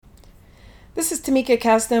This is Tamika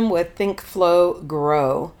Caston with Think Flow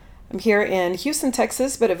Grow. I'm here in Houston,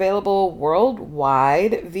 Texas, but available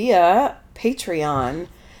worldwide via Patreon.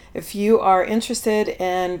 If you are interested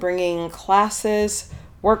in bringing classes,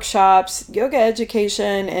 workshops, yoga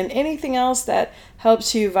education, and anything else that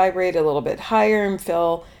helps you vibrate a little bit higher and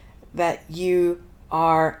feel that you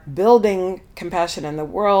are building compassion in the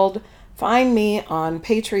world, find me on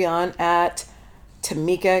Patreon at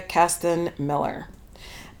Tamika Caston Miller.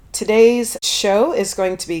 Today's show is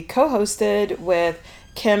going to be co-hosted with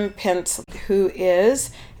Kim Pence, who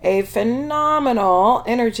is a phenomenal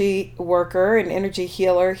energy worker and energy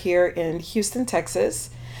healer here in Houston, Texas.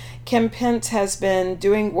 Kim Pence has been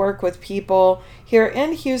doing work with people here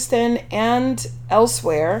in Houston and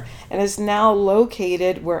elsewhere and is now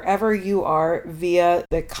located wherever you are via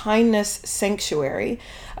the Kindness Sanctuary,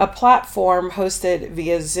 a platform hosted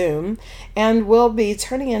via Zoom, and will be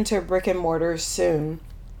turning into brick and mortar soon.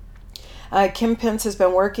 Kim Pence has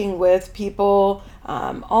been working with people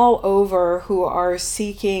all over who are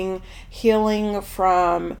seeking healing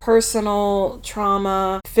from personal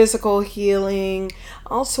trauma, physical healing,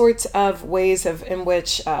 all sorts of ways in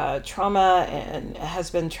which trauma has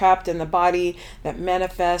been trapped in the body that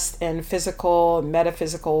manifest in physical and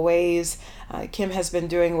metaphysical ways. Kim has been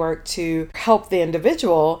doing work to help the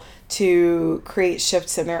individual to create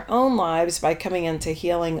shifts in their own lives by coming into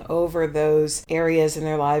healing over those areas in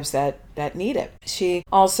their lives that need it. She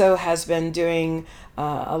also has been doing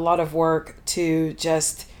a lot of work to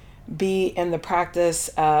just be in the practice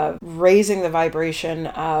of raising the vibration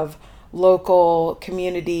of local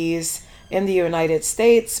communities in the United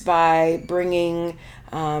States by bringing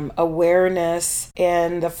awareness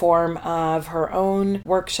in the form of her own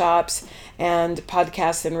workshops and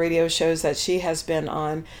podcasts and radio shows that she has been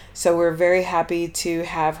on. So we're very happy to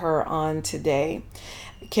have her on today.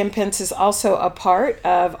 Kim Pence is also a part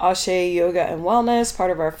of Ashe Yoga and Wellness,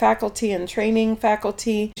 part of our faculty and training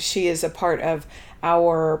faculty. She is a part of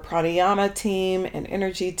our pranayama team and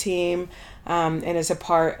energy team, and is a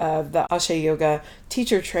part of the Ashe Yoga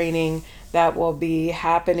teacher training that will be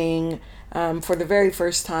happening for the very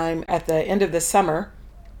first time at the end of the summer.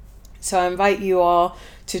 So I invite you all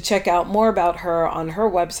to check out more about her on her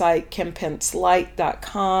website,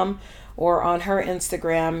 kimpencelight.com, or on her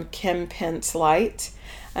Instagram, kimpencelight.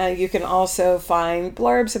 You can also find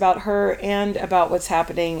blurbs about her and about what's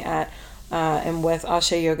happening at and with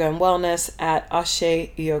Ashe Yoga and Wellness at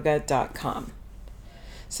asheyoga.com.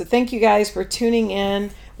 So thank you guys for tuning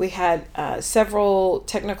in. We had several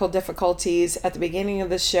technical difficulties at the beginning of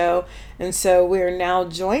the show, and so we're now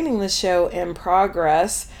joining the show in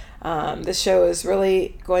progress. The show is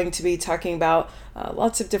really going to be talking about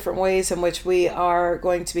lots of different ways in which we are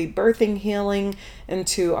going to be birthing healing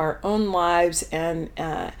into our own lives and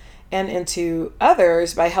into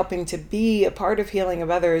others by helping to be a part of healing of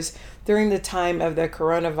others during the time of the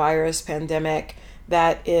coronavirus pandemic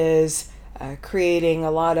that is creating a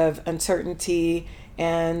lot of uncertainty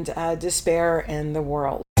and despair in the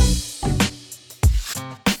world.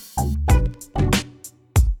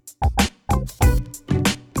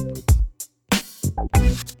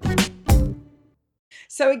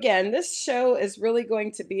 So again, this show is really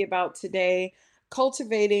going to be about today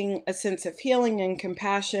cultivating a sense of healing and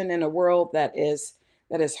compassion in a world that is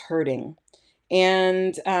hurting.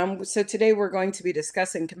 And so today we're going to be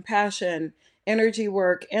discussing compassion, energy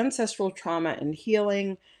work, ancestral trauma, and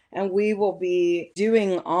healing. And we will be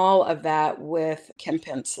doing all of that with Kim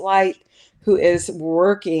Pence Light, who is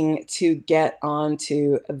working to get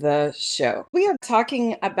onto the show. We are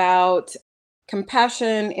talking about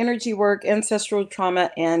compassion, energy work, ancestral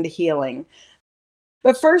trauma, and healing.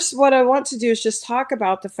 But first, what I want to do is just talk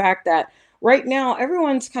about the fact that right now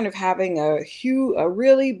everyone's kind of having a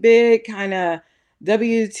really big kind of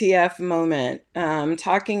WTF moment,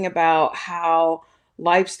 talking about how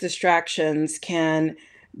life's distractions can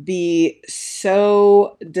be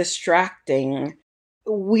so distracting.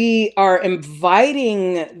 We are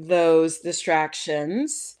inviting those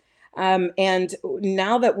distractions. And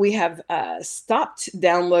now that we have stopped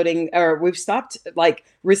downloading, or we've stopped like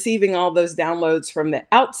receiving all those downloads from the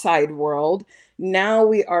outside world, now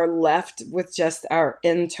we are left with just our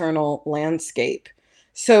internal landscape.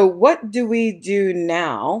 So what do we do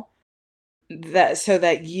now that so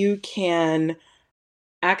that you can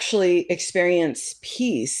actually experience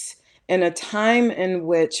peace in a time in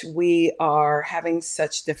which we are having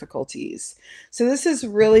such difficulties? So this is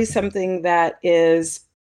really something that is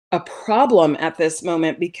a problem at this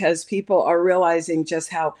moment because people are realizing just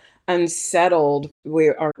how unsettled we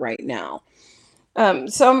are right now.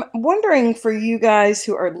 So I'm wondering for you guys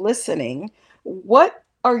who are listening, what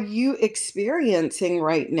are you experiencing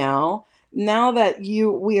right now now that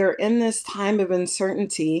we are in this time of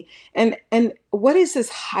uncertainty, and what is this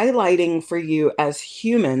highlighting for you as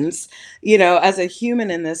humans, as a human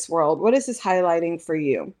in this world? What is this highlighting for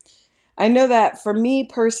you? I know that for me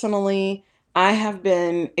personally, I have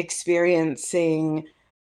been experiencing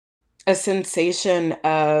a sensation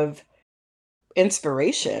of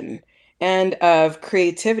inspiration and of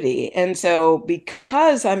creativity. And so,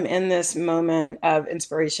 because I'm in this moment of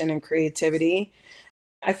inspiration and creativity,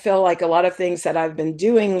 I feel like a lot of things that I've been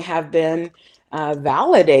doing have been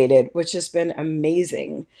validated, which has been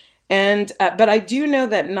amazing. And but I do know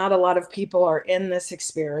that not a lot of people are in this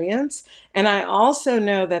experience, and I also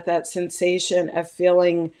know that that sensation of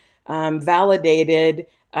feeling validated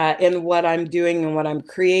in what I'm doing and what I'm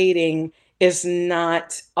creating is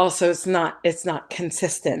not also it's not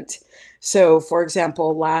consistent. So, for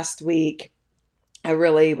example, last week I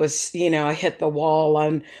really was, I hit the wall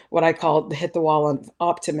on what I call hit the wall on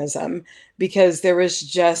optimism because there was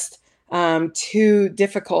just too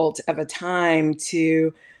difficult of a time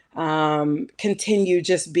to continue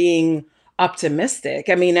just being optimistic.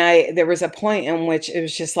 I mean, there was a point in which it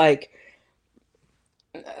was just like,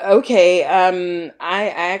 okay, I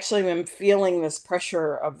actually am feeling this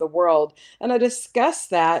pressure of the world, and I discussed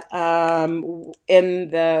that in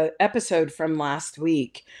the episode from last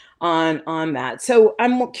week on that. So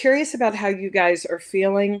I'm curious about how you guys are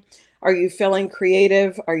feeling. Are you feeling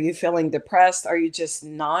creative? Are you feeling depressed? Are you just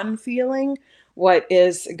non-feeling? What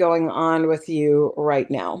is going on with you right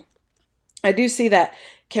now? I do see that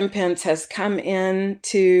Kim Pence has come in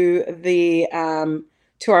to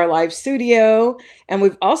our live studio, and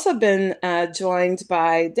we've also been joined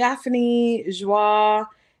by Daphne, Joie,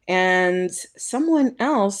 and someone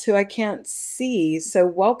else who I can't see. So,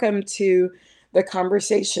 welcome to the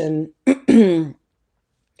conversation.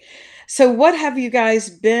 So, what have you guys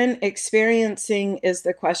been experiencing? Is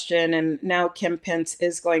the question, and now Kim Pence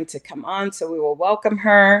is going to come on, so we will welcome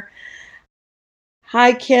her.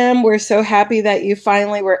 Hi, Kim. We're so happy that you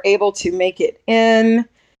finally were able to make it in.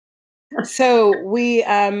 So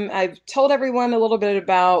I've told everyone a little bit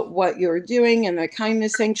about what you're doing in the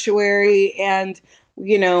Kindness Sanctuary, and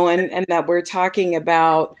and that we're talking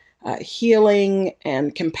about healing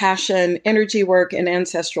and compassion, energy work, and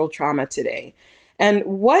ancestral trauma today. And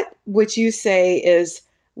what would you say is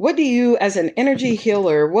what do you, as an energy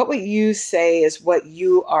healer, what would you say is what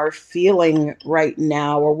you are feeling right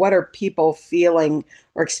now, or what are people feeling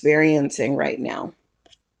or experiencing right now?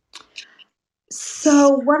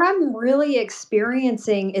 So what I'm really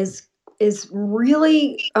experiencing is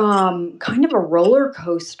really kind of a roller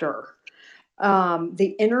coaster.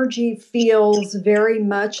 The energy feels very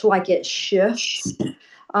much like it shifts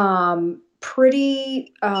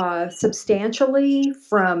pretty substantially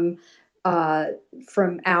uh,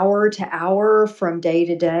 from hour to hour, from day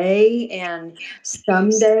to day, and some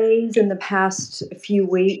days in the past few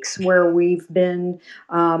weeks where we've been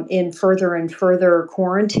in further and further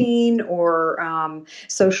quarantine or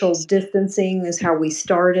social distancing is how we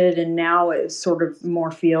started, and now it sort of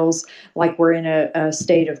more feels like we're in a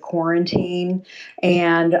state of quarantine.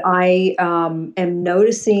 And I am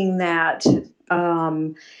noticing that.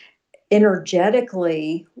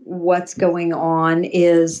 Energetically, what's going on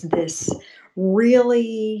is this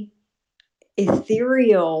really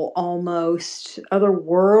ethereal, almost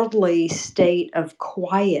otherworldly state of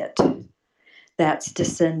quiet that's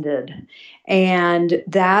descended, and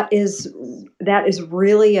that is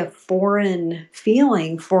really a foreign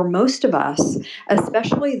feeling for most of us,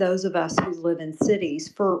 especially those of us who live in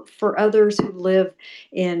cities. For others who live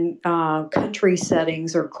in country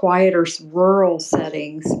settings or quieter rural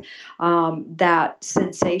settings, that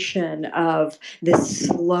sensation of this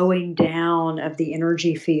slowing down of the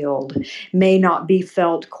energy field may not be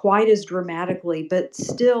felt quite as dramatically, but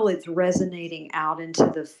still it's resonating out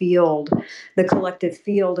into the field, the collective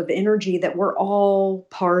field of energy that we're all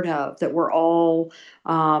part of, that we're all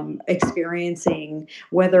experiencing,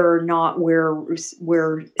 whether or not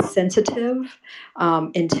we're sensitive,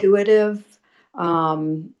 intuitive,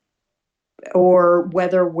 um, or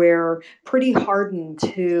whether we're pretty hardened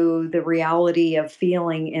to the reality of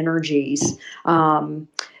feeling energies.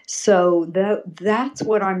 So that's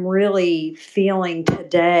what I'm really feeling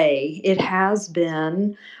today. It has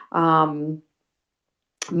been.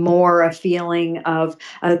 More a feeling of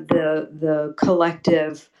the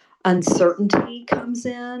collective uncertainty comes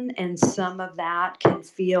in, and some of that can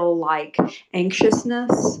feel like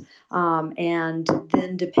anxiousness. And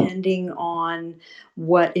then, depending on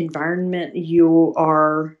what environment you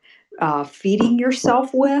are feeding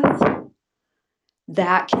yourself with,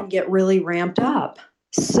 that can get really ramped up.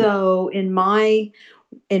 So, in my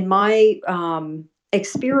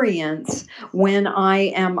experience when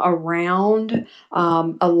I am around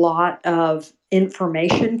a lot of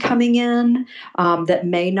information coming in that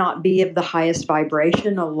may not be of the highest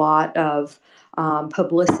vibration, a lot of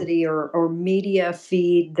publicity or media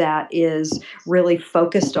feed that is really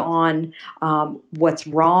focused on what's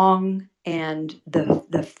wrong and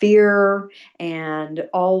the fear and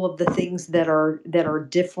all of the things that are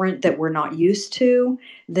different that we're not used to,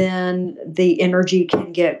 then the energy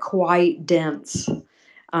can get quite dense,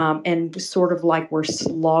 and sort of like we're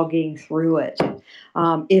slogging through it.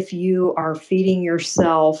 If you are feeding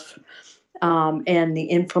yourself and the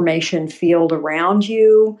information field around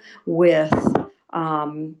you with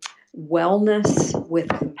um, wellness, with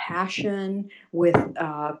compassion, with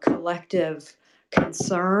collective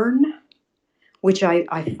concern, which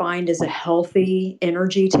I find is a healthy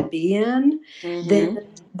energy to be in, then Mm-hmm.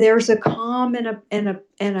 there's a calm and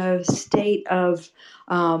a state of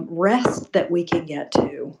rest that we can get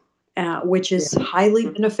to, which is highly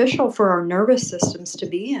beneficial for our nervous systems to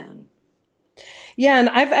be in. Yeah, and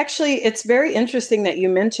it's very interesting that you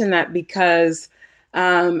mentioned that because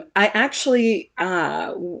I actually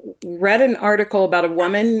read an article about a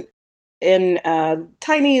woman in a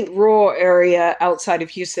tiny rural area outside of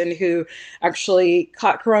Houston who actually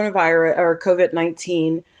caught coronavirus or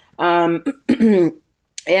COVID-19, um,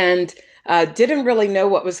 and didn't really know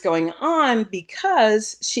what was going on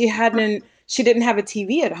because she didn't have a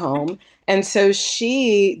TV at home. And so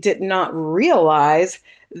she did not realize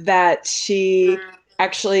that she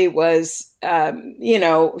actually was,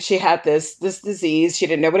 she had this disease. She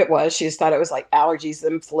didn't know what it was. She just thought it was like allergies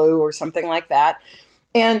and flu or something like that.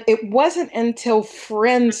 And it wasn't until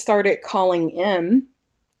friends started calling in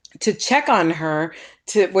to check on her,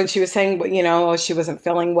 to when she was saying, oh, she wasn't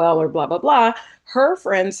feeling well or blah blah blah. Her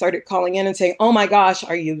friends started calling in and saying, "Oh my gosh,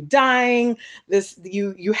 are you dying?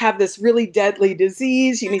 You have this really deadly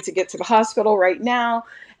disease. You need to get to the hospital right now."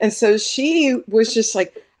 And so she was just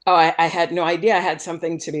like, "Oh, I had no idea I had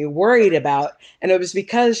something to be worried about." And it was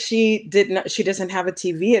because she doesn't have a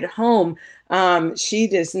TV at home. She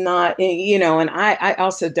does not, and I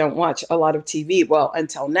also don't watch a lot of TV. Well,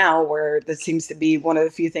 until now, where that seems to be one of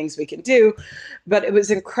the few things we can do. But it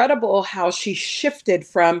was incredible how she shifted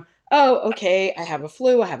from, oh, okay, I have a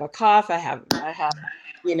flu, I have a cough, I have,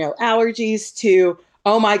 allergies, to,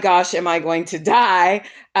 oh my gosh, am I going to die?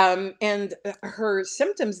 And her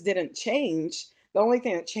symptoms didn't change. The only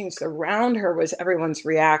thing that changed around her was everyone's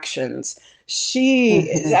reactions. I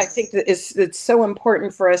Mhm. think that it's so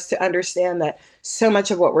important for us to understand that so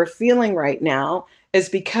much of what we're feeling right now is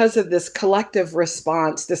because of this collective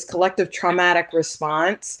response, this collective traumatic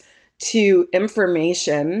response to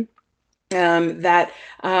information, that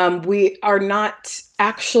we are not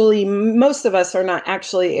actually, most of us are not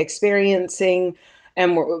actually experiencing.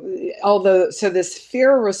 And so this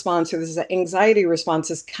fear response or this anxiety response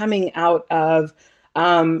is coming out of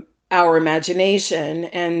our imagination,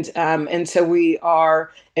 and so we are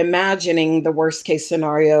imagining the worst case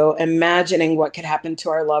scenario, imagining what could happen to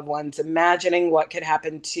our loved ones, imagining what could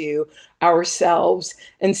happen to ourselves,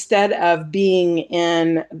 instead of being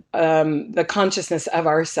in the consciousness of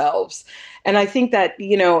ourselves. And I think that,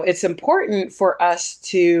 it's important for us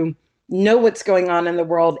to know what's going on in the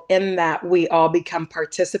world, in that we all become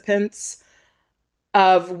participants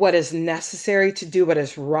of what is necessary to do what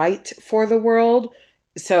is right for the world.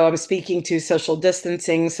 So I'm speaking to social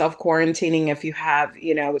distancing, self quarantining if you have,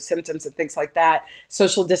 symptoms and things like that.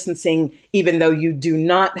 Social distancing, even though you do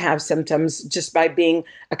not have symptoms, just by being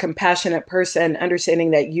a compassionate person,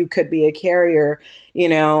 understanding that you could be a carrier, you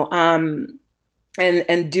know,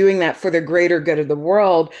 and doing that for the greater good of the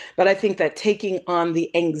world. But I think that taking on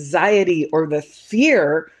the anxiety or the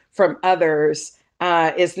fear from others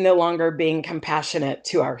is no longer being compassionate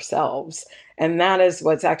to ourselves. And that is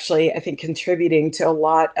what's actually, I think, contributing to a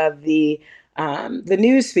lot of the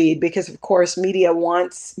news feed, because of course media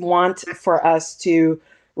want for us to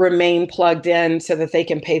remain plugged in so that they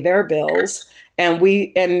can pay their bills. And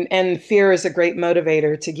fear is a great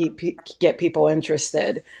motivator to get people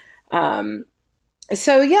interested. um,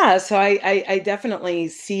 so yeah, so I definitely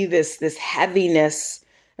see this heaviness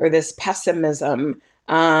or this pessimism,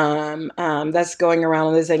 that's going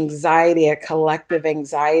around, this anxiety, a collective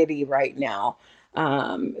anxiety right now,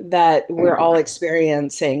 that we're all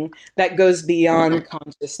experiencing, that goes beyond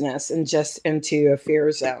consciousness and just into a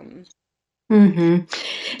fear zone. Hmm.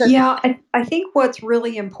 So, Yeah, I think what's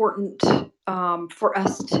really important for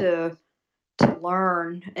us to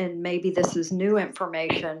learn, and maybe this is new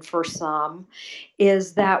information for some,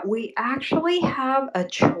 is that we actually have a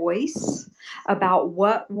choice about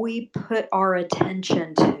what we put our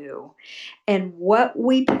attention to. And what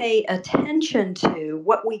we pay attention to,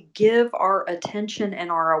 what we give our attention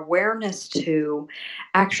and our awareness to,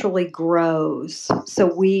 actually grows.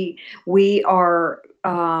 So we are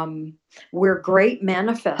we're great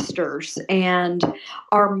manifestors, and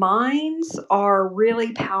our minds are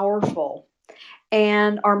really powerful.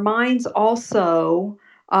 And our minds also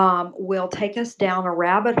will take us down a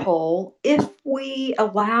rabbit hole if we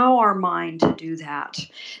allow our mind to do that.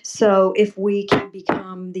 So, if we can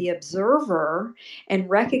become the observer and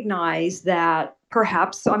recognize that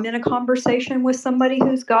perhaps I'm in a conversation with somebody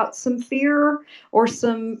who's got some fear or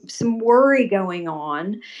some worry going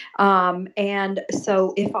on, and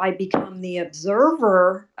so if I become the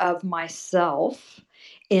observer of myself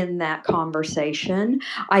in that conversation,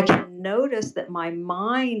 I can notice that my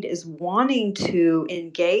mind is wanting to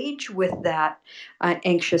engage with that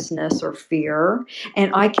anxiousness or fear,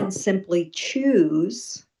 and I can simply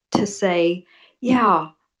choose to say, yeah,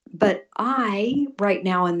 but I, right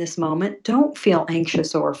now in this moment, don't feel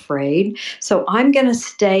anxious or afraid. So I'm going to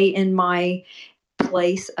stay in my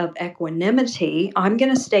place of equanimity. I'm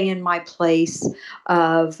going to stay in my place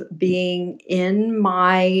of being in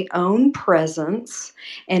my own presence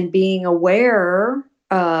and being aware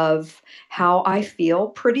of how I feel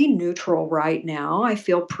pretty neutral right now. I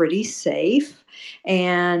feel pretty safe.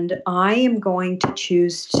 And I am going to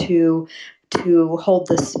choose to hold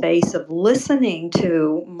the space of listening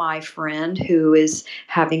to my friend who is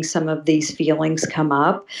having some of these feelings come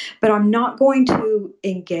up, but I'm not going to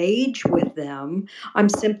engage with them. I'm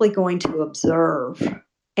simply going to observe.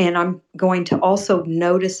 And I'm going to also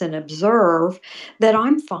notice and observe that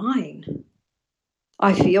I'm fine.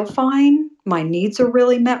 I feel fine. My needs are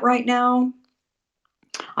really met right now.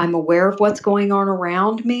 I'm aware of what's going on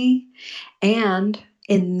around me. And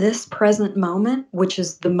in this present moment, which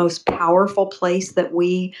is the most powerful place that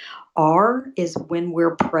we are, is when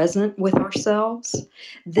we're present with ourselves,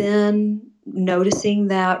 then noticing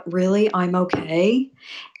that really I'm okay.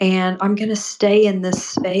 And I'm going to stay in this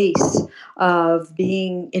space of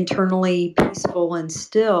being internally peaceful and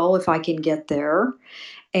still if I can get there,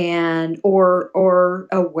 and or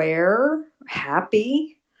aware,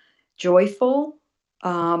 happy, joyful,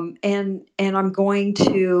 and I'm going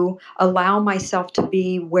to allow myself to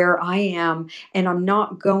be where I am, and I'm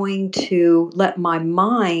not going to let my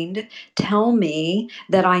mind tell me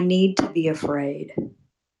that I need to be afraid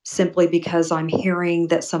simply because I'm hearing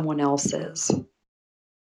that someone else is.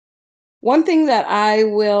 One thing that I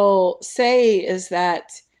will say is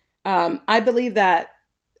that I believe that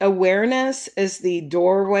awareness is the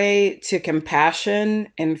doorway to compassion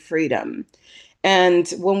and freedom. And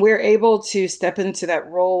when we're able to step into that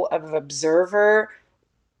role of observer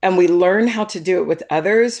and we learn how to do it with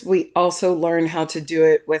others, we also learn how to do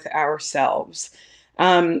it with ourselves.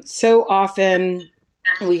 So often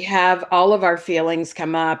we have all of our feelings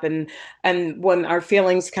come up, and when our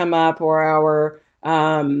feelings come up or our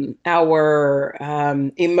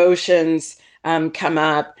emotions come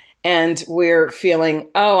up, and we're feeling,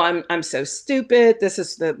 oh, I'm so stupid, this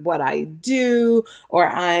is what I do, or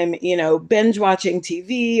I'm binge watching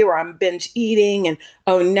TV, or I'm binge eating, and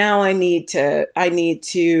oh, now I need to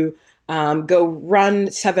go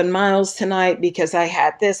run 7 miles tonight because I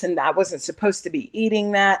had this and I wasn't supposed to be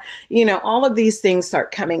eating that. All of these things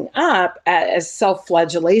start coming up as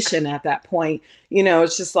self-flagellation at that point.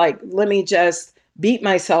 It's just like, let me just beat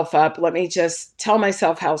myself up. Let me just tell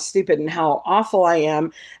myself how stupid and how awful I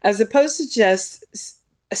am, as opposed to just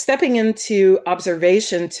stepping into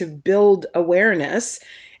observation to build awareness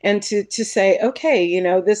and to say, okay,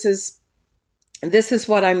 this is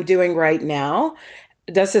what I'm doing right now.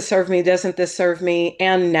 Does this serve me? Doesn't this serve me?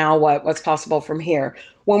 And now what? What's possible from here?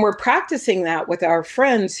 When we're practicing that with our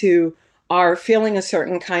friends who are feeling a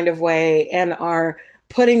certain kind of way and are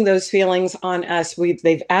putting those feelings on us,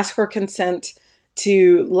 they've asked for consent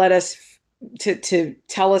to let us to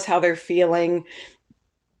tell us how they're feeling.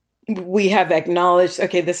 We have acknowledged,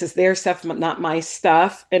 okay, this is their stuff, not my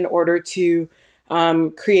stuff, in order to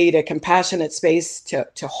create a compassionate space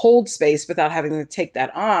to hold space without having to take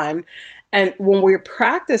that on. And when we're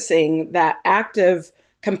practicing that active,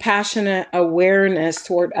 compassionate awareness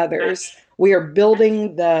toward others, we are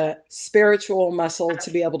building the spiritual muscle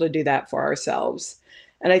to be able to do that for ourselves.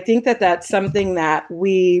 And I think that that's something that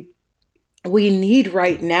we need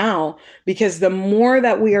right now, because the more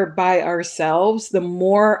that we are by ourselves, the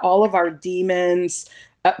more all of our demons,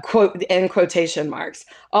 quote and quotation marks,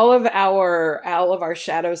 all of our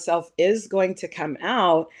shadow self is going to come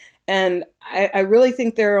out. And I really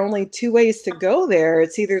think there are only two ways to go there.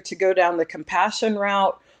 It's either to go down the compassion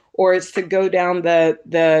route, or it's to go down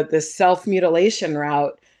the self mutilation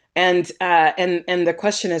route. And the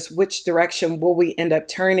question is, which direction will we end up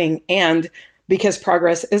turning? And because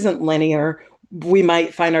progress isn't linear, we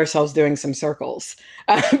might find ourselves doing some circles,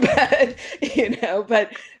 but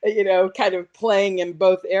kind of playing in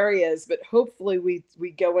both areas. But hopefully,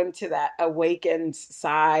 we go into that awakened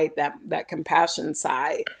side, that compassion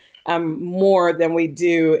side, more than we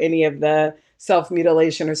do any of the self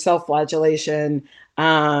mutilation or self flagellation,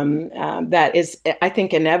 that is, I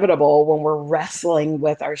think, inevitable when we're wrestling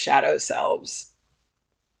with our shadow selves.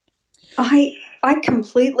 I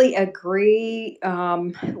completely agree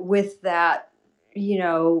with that. You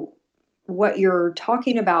know what you're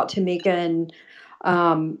talking about, Tamika, and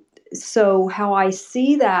um, so how I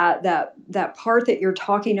see that part that you're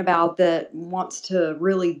talking about that wants to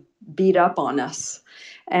really beat up on us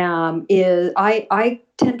is I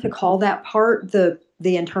tend to call that part the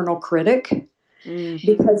internal critic, Mm.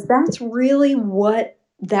 because that's really what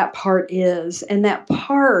that part is, and that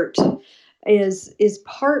part is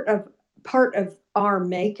part of our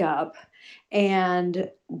makeup. And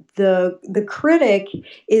the critic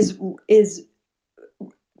is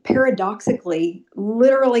paradoxically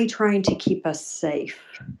literally trying to keep us safe.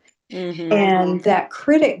 Hmm. And that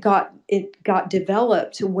critic got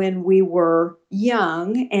developed when we were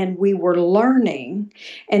young and we were learning,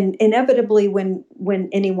 and inevitably when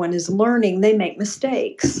anyone is learning, they make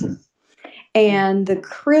mistakes. And the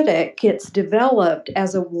critic gets developed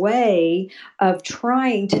as a way of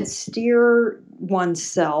trying to steer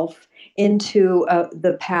oneself into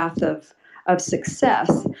the path of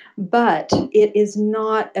success. But it is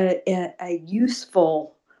not a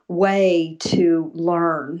useful way to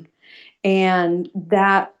learn. And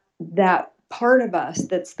that part of us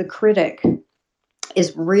that's the critic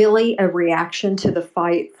is really a reaction to the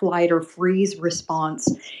fight, flight, or freeze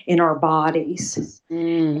response in our bodies.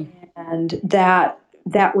 Mm. And that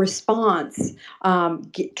response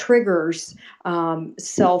triggers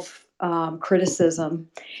self criticism,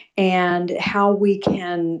 and how we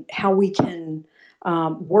can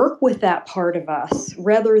work with that part of us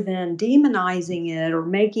rather than demonizing it or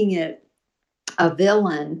making it a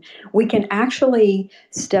villain. We can actually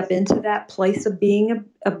step into that place of being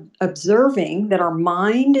observing that our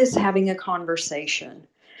mind is having a conversation,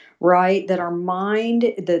 right? That our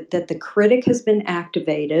mind, that the critic has been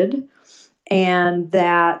activated, and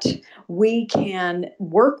that we can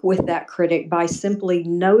work with that critic by simply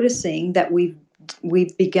noticing that we've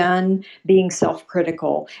begun being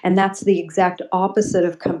self-critical. And that's the exact opposite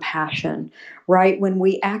of compassion, right? When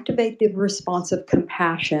we activate the response of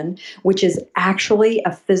compassion, which is actually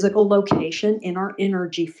a physical location in our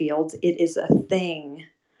energy fields, it is a thing.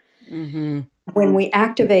 Hmm. When we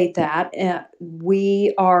activate that,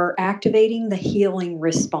 we are activating the healing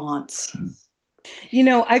response.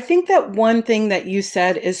 I think that one thing that you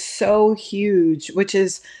said is so huge, which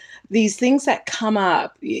is these things that come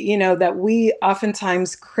up, that we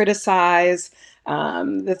oftentimes criticize,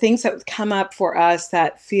 the things that come up for us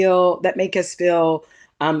that make us feel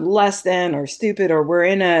less than or stupid, or we're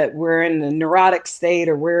in a neurotic state,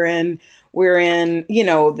 or we're in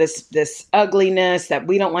this ugliness that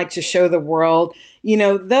we don't like to show the world.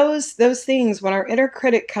 Those things, when our inner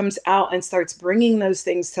critic comes out and starts bringing those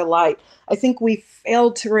things to light, I think we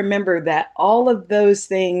failed to remember that all of those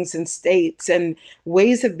things and states and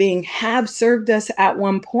ways of being have served us at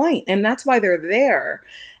one point, and that's why they're there.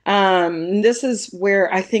 This is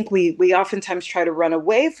where I think we oftentimes try to run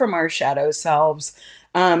away from our shadow selves,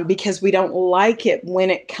 because we don't like it when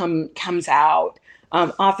it comes out.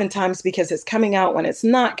 Oftentimes because it's coming out when it's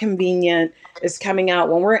not convenient. It's coming out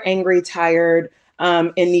when we're angry, tired,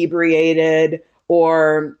 inebriated,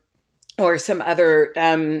 or some other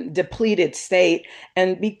depleted state.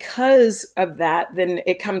 And because of that, then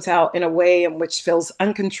it comes out in a way in which feels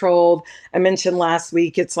uncontrolled. I mentioned last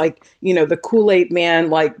week, it's like, the Kool-Aid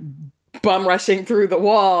man, like bum rushing through the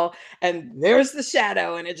wall, and there's the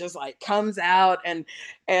shadow, and it just like comes out and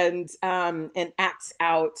acts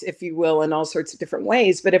out, if you will, in all sorts of different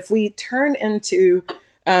ways. But if we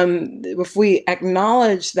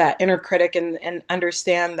acknowledge that inner critic, and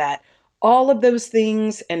understand that all of those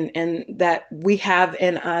things and that we have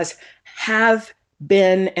in us have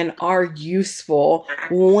been and are useful,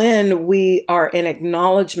 when we are in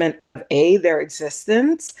acknowledgement of A, their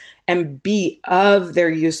existence, and B, of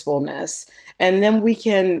their usefulness. And then we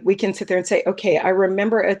can sit there and say, okay, I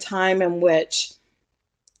remember a time in which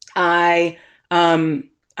I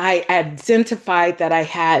I identified that I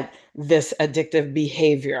had this addictive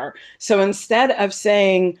behavior. So instead of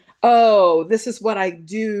saying, oh, this is what I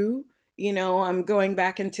do. I'm going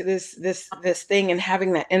back into this thing and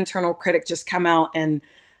having that internal critic just come out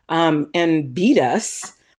and beat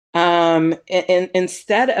us. And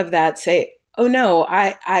instead of that, say, oh no,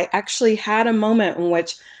 I actually had a moment in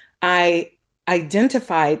which I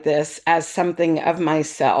identified this as something of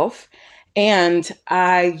myself, and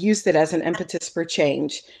I used it as an impetus for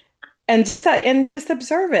change and just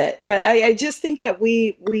observe it. I just think that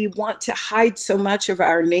we want to hide so much of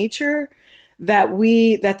our nature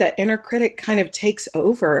that inner critic kind of takes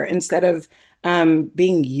over instead of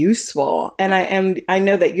being useful. And I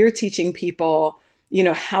know that you're teaching people,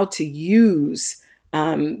 how to use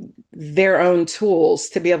their own tools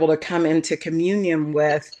to be able to come into communion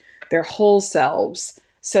with their whole selves,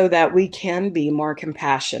 so that we can be more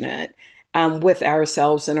compassionate with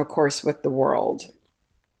ourselves and, of course, with the world.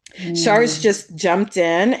 Shars Mm. just jumped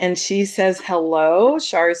in and she says hello.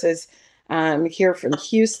 Shars is here from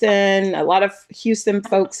Houston. A lot of Houston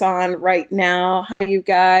folks on right now. Hi, you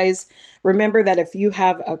guys. Remember that if you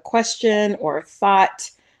have a question or a thought,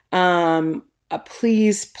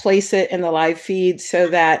 please place it in the live feed so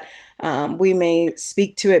that we may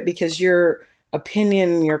speak to it, because your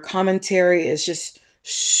opinion, your commentary is just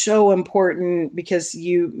so important, because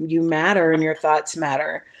you matter and your thoughts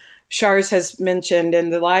matter. Shars has mentioned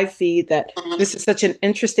in the live feed that this is such an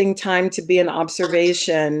interesting time to be in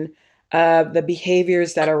observation of the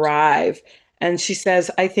behaviors that arrive. And she says,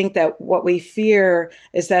 I think that what we fear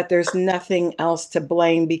is that there's nothing else to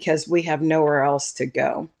blame because we have nowhere else to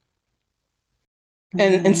go.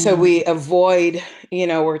 And so Mm. we avoid,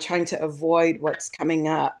 we're trying to avoid what's coming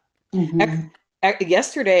up. Mhm.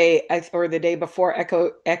 Yesterday, or the day before,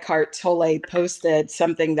 Eckhart Tolle posted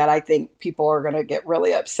something that I think people are going to get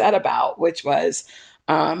really upset about, which was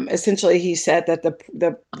essentially he said that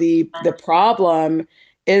the problem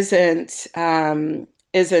isn't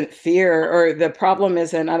isn't fear, or the problem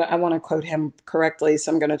isn't. I want to quote him correctly,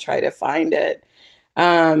 so I'm going to try to find it.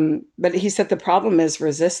 But he said the problem is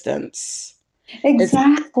resistance. It's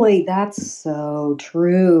Exactly. That's so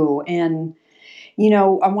true. And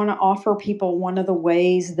I want to offer people one of the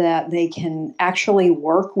ways that they can actually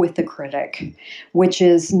work with the critic, which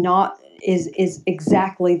is not is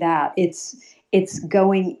exactly that. It's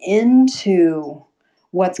going into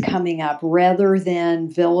what's coming up rather than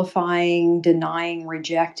vilifying, denying,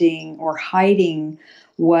 rejecting, or hiding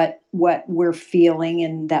what we're feeling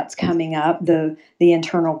and that's coming up. The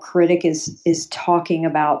internal critic is talking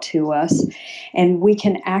about to us, and we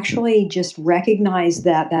can actually just recognize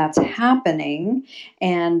that that's happening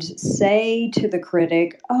and say to the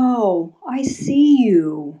critic, oh, I see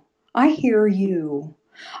you, I hear you,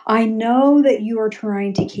 I know that you are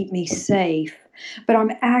trying to keep me safe, but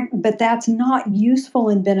that's not useful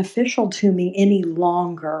and beneficial to me any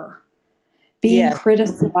longer. Being yeah.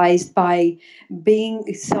 criticized by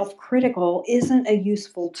being self-critical isn't a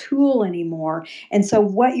useful tool anymore. And so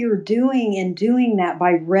what you're doing in doing that,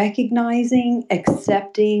 by recognizing,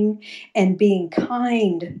 accepting, and being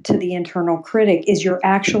kind to the internal critic, is you're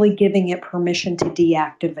actually giving it permission to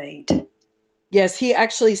deactivate. Yes, he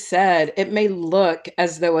actually said it may look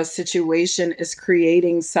as though a situation is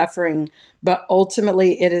creating suffering, but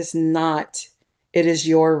ultimately it is not. It is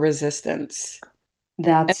your resistance.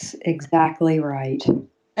 That's exactly right. And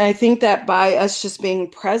I think that by us just being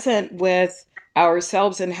present with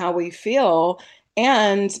ourselves and how we feel,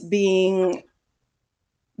 and being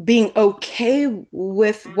okay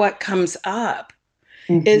with what comes up,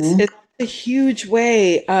 Hmm. it's a huge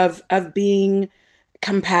way of being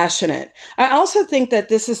compassionate. I also think that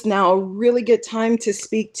this is now a really good time to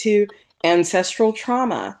speak to ancestral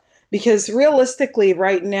trauma, because realistically,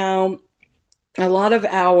 right now, a lot of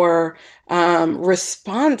our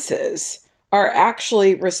responses are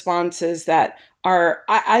actually responses that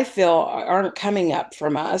I feel aren't coming up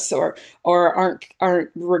from us, or aren't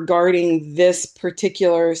regarding this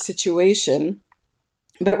particular situation,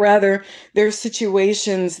 but rather they're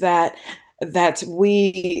situations that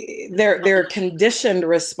they're conditioned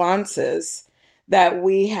responses that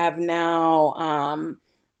we have now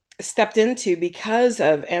stepped into because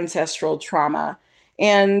of ancestral trauma,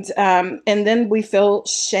 and then we feel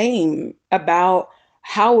shame about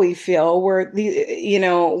how we feel. We're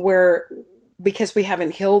because we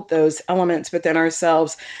haven't healed those elements within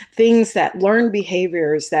ourselves, things that learned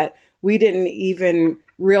behaviors that we didn't even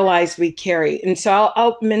realize we carry. And so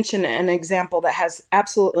I'll mention an example that has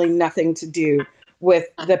absolutely nothing to do with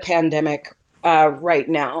the pandemic right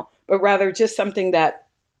now, but rather just something that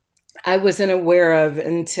I wasn't aware of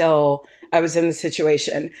until I was in the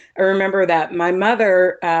situation. I remember that my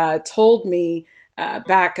mother told me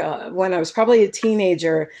back when I was probably a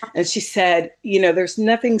teenager, and she said, there's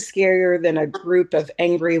nothing scarier than a group of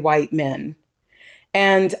angry white men.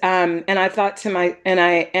 And I thought to my and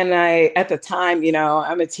I at the time,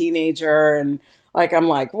 I'm a teenager, and like I'm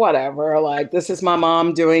like, whatever, like this is my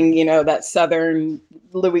mom doing, that southern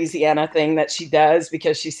Louisiana thing that she does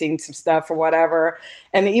because she's seen some stuff or whatever.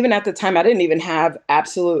 And even at the time I didn't even have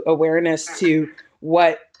absolute awareness to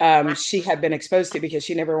what she had been exposed to, because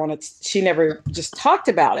she never just talked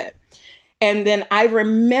about it. And then I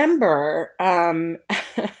remember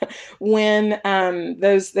when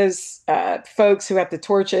those folks who had the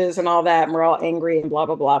torches and all that, and we're all angry and blah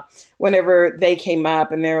blah blah. Whenever they came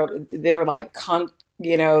up, and they're like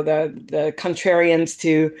the contrarians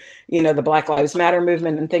to the Black Lives Matter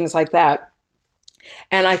movement and things like that.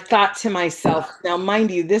 And I thought to myself, now mind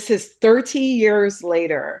you, this is 30 years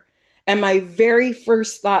later. And my very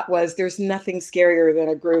first thought was, there's nothing scarier than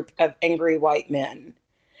a group of angry white men.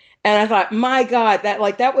 And I thought, my God, that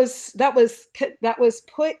was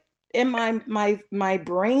put in my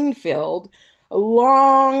brain field a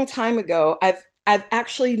long time ago. I've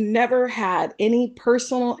actually never had any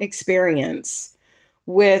personal experience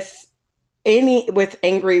with with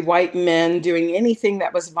angry white men doing anything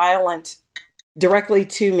that was violent directly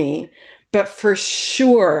to me, but for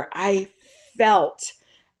sure I felt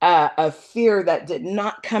a fear that did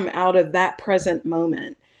not come out of that present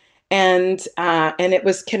moment. And it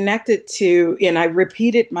was connected to, and I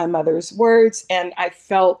repeated my mother's words, and I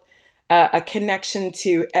felt a connection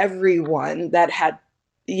to everyone that had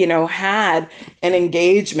an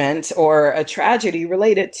engagement or a tragedy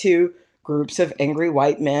related to groups of angry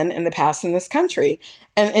white men in the past in this country.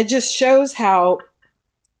 And it just shows how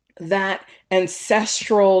that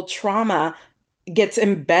ancestral trauma gets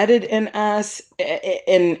embedded in us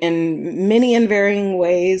in many and varying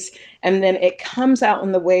ways, and then it comes out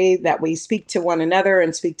in the way that we speak to one another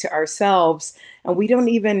and speak to ourselves, and we don't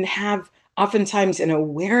even have oftentimes an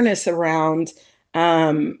awareness around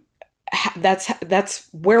um, that's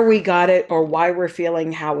where we got it or why we're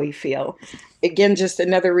feeling how we feel. Again, just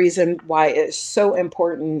another reason why it's so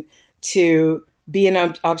important to be in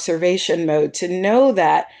observation mode, to know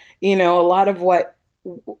that a lot of what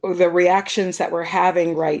the reactions that we're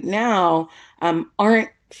having right now aren't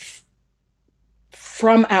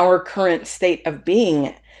from our current state of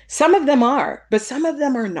being. Some of them are, but some of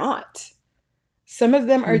them are not. Some of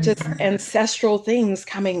them are just ancestral things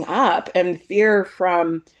coming up, and fear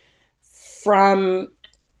from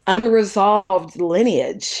unresolved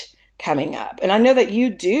lineage coming up. And I know that you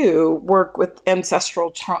do work with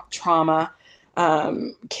ancestral trauma,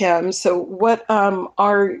 Kim. So what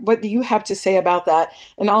do you have to say about that?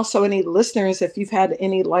 And also, any listeners, if you've had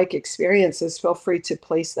any like experiences, feel free to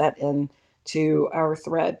place that in to our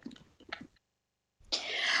thread.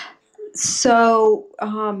 So,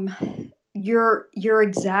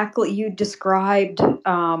 you described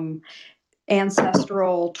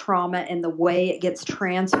ancestral trauma and the way it gets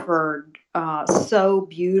transferred so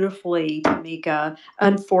beautifully, Tamika.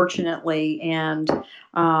 Unfortunately, and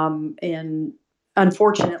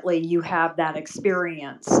unfortunately, you have that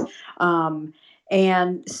experience. Um,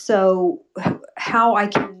 and so, how I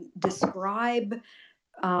can describe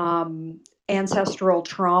ancestral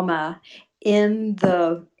trauma in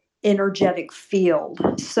the energetic field.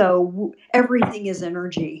 So everything is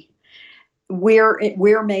energy.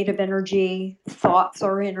 We're made of energy. Thoughts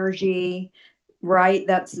are energy, right?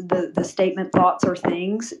 That's the statement, thoughts are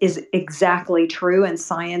things, is exactly true, and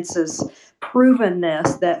science has proven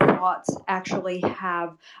this, that thoughts actually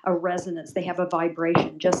have a resonance, they have a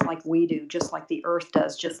vibration, just like we do, just like the earth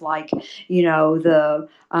does, just like the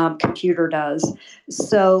computer does.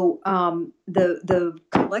 So the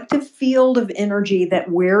collective field of energy that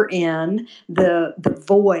we're in, the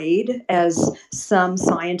void, as some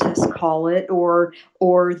scientists call it, or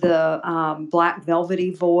the black velvety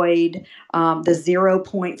void, the 0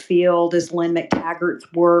 point field, as Lynn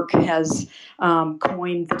McTaggart's work has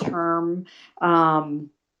coined the term,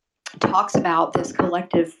 talks about this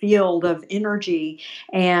collective field of energy,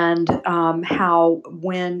 and how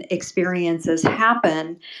when experiences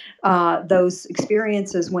happen, those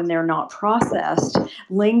experiences, when they're not processed,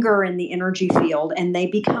 linger in the energy field and they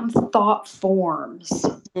become thought forms.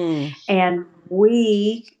 Mm. And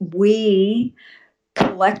we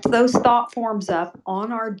collect those thought forms up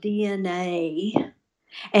on our DNA,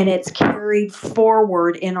 and it's carried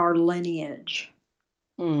forward in our lineage.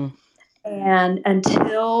 Mm. And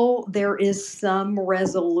until there is some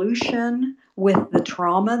resolution with the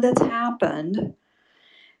trauma that's happened,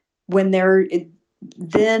 when there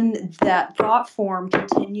then that thought form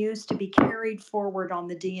continues to be carried forward on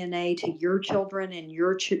the DNA to your children and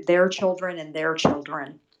their children and their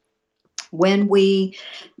children. When we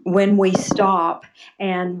stop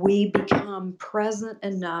and we become present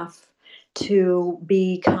enough to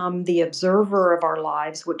become the observer of our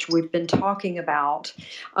lives, which we've been talking about,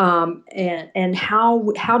 and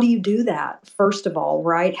how do you do that? First of all,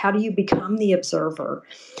 right? How do you become the observer?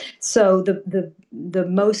 So the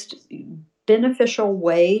most beneficial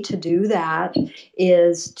way to do that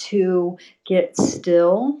is to get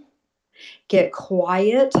still, get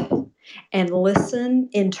quiet, and listen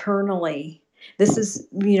internally. This is,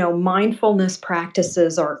 mindfulness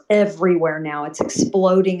practices are everywhere now. It's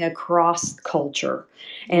exploding across culture,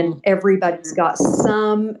 and everybody's got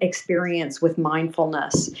some experience with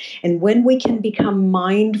mindfulness. And when we can become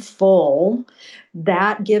mindful,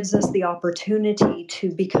 that gives us the opportunity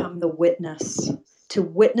to become the witness, to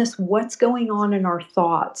witness what's going on in our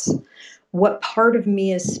thoughts. What part of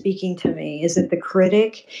me is speaking to me? Is it the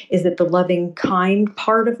critic? Is it the loving, kind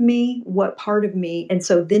part of me? What part of me? And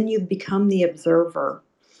so then you become the observer.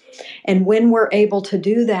 And when we're able to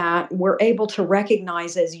do that, we're able to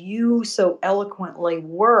recognize, as you so eloquently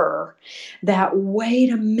were, that wait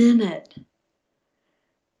a minute,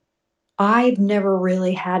 I've never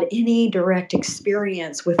really had any direct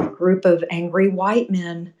experience with a group of angry white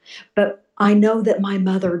men, but I know that my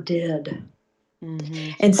mother did.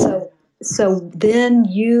 Mm-hmm. And so then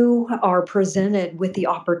you are presented with the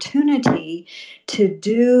opportunity to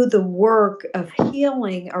do the work of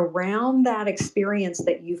healing around that experience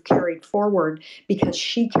that you've carried forward, because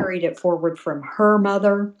she carried it forward from her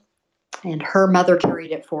mother, and her mother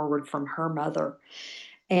carried it forward from her mother.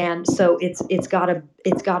 And so it's got a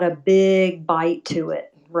big bite to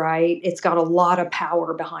it, right? It's got a lot of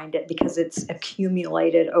power behind it because it's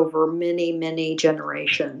accumulated over many, many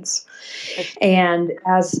generations. And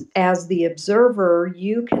as the observer,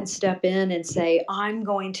 you can step in and say, I'm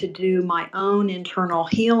going to do my own internal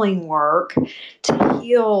healing work to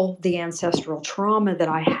heal the ancestral trauma that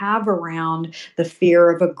I have around the fear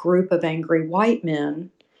of a group of angry white men.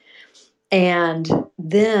 And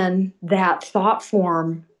then that thought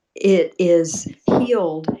form, it is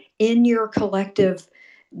healed in your collective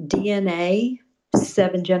DNA,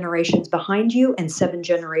 7 generations behind you and 7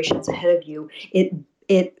 generations ahead of you.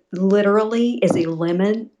 It literally is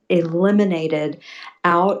eliminated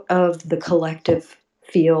out of the collective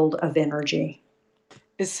field of energy.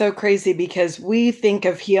 It's so crazy because we think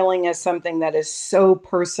of healing as something that is so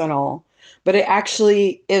personal, but it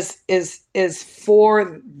actually is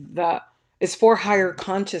for the is for higher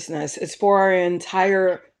consciousness. It's for our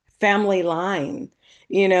entire family line,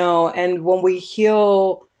 and when we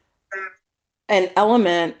heal an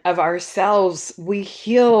element of ourselves, we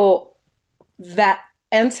heal that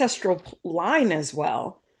ancestral line as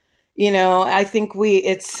well. I think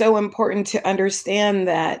it's so important to understand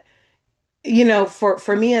that,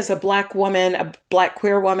 for me as a Black woman, a Black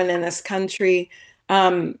queer woman in this country,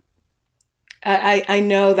 um, I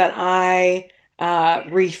know that I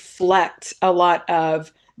reflect a lot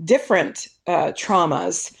of different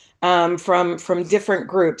traumas, from different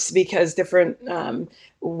groups, because different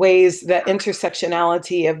ways, that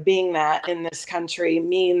intersectionality of being that in this country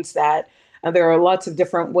means that there are lots of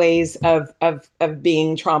different ways of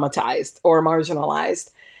being traumatized or marginalized.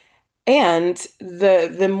 And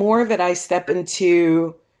the more that I step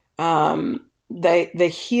into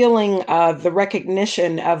the healing of the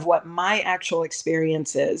recognition of what my actual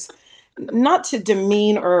experience is, not to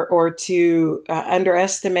demean or to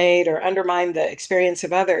underestimate or undermine the experience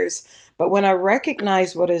of others, but when I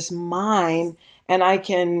recognize what is mine, and I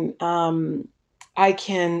can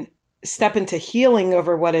step into healing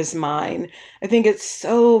over what is mine. I think it's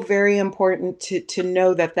so very important to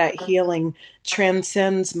know that that healing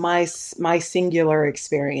transcends my singular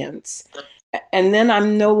experience. And then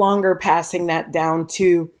I'm no longer passing that down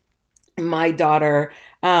to my daughter,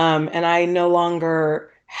 and I no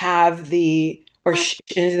longer have and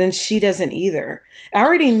then she doesn't either. I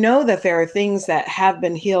already know that there are things that have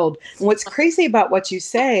been healed. And what's crazy about what you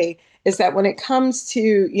say is that when it comes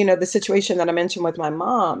to, the situation that I mentioned with my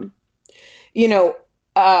mom, you know,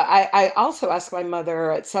 I also asked my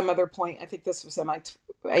mother at some other point, I think this was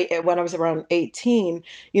when I was around 18,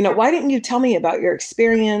 why didn't you tell me about your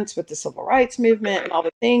experience with the civil rights movement and all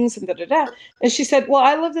the things and da da da? And she said, well,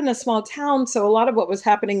 I lived in a small town, so a lot of what was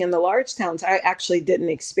happening in the large towns, I actually didn't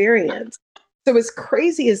experience. So what's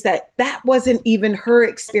crazy is that that wasn't even her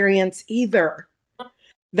experience either.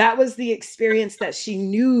 That was the experience that she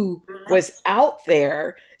knew was out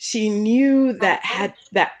there. She knew that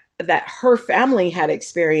her family had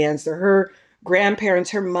experienced, or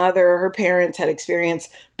grandparents, her mother, her parents had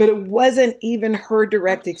experienced, but it wasn't even her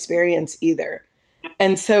direct experience either.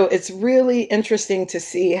 And so it's really interesting to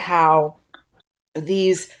see how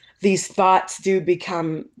these these thoughts do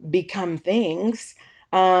become things,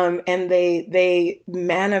 and they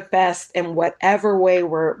manifest in whatever way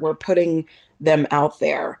we're putting them out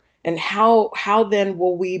there. And how then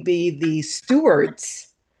will we be the stewards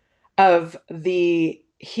of the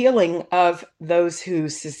healing of those who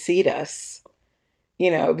succeed us?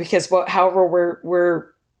 Because however we're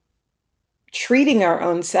treating our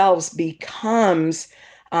own selves becomes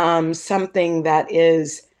something that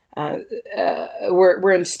is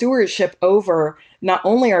we're in stewardship over not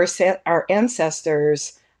only our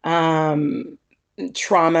ancestors' traumas,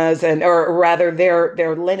 and or rather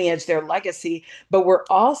their lineage, their legacy, but we're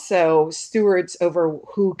also stewards over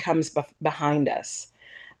who comes behind us.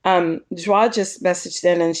 Joie just messaged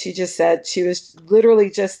in, and she just said she was literally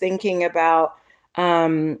just thinking about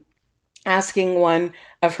asking one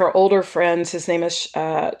of her older friends, his name is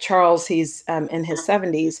Charles, he's in his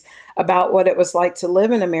 70s, about what it was like to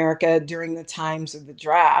live in America during the times of the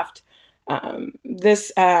draft.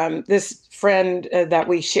 This friend that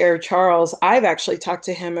we share, Charles, I've actually talked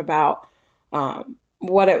to him about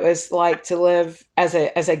what it was like to live as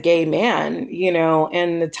a gay man,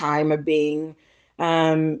 in the time of being,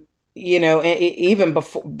 even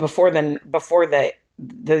before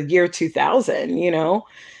the year 2000,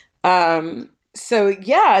 So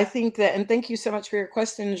yeah, I think that, and thank you so much for your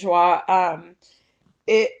question, Joie.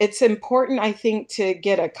 It's important, I think, to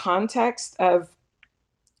get a context of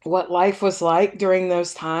what life was like during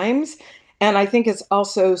those times. And I think it's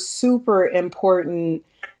also super important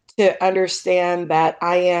to understand that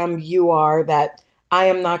I am, you are, that I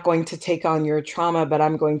am not going to take on your trauma, but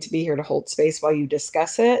I'm going to be here to hold space while you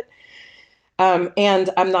discuss it. And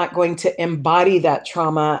I'm not going to embody that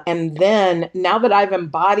trauma. And then now that I've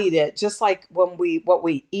embodied it, just like what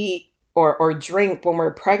we eat or drink when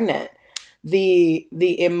we're pregnant, the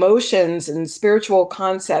emotions and spiritual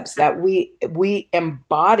concepts that we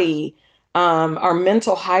embody, our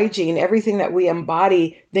mental hygiene, everything that we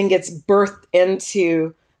embody, then gets birthed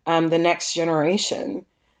into the next generation.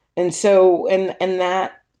 And so, in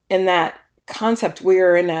that concept, we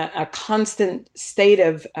are in a constant state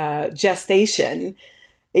of gestation,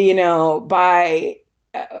 by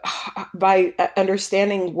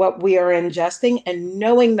understanding what we are ingesting and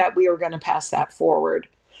knowing that we are going to pass that forward.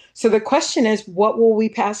 So the question is, what will we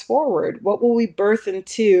pass forward? What will we birth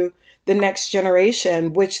into the next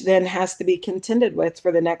generation, which then has to be contended with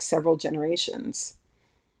for the next several generations?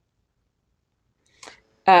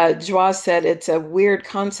 Joie said it's a weird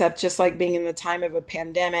concept, just like being in the time of a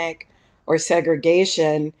pandemic or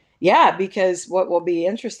segregation. Yeah, because what will be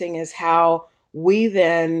interesting is how we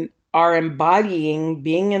then are embodying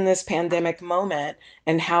being in this pandemic moment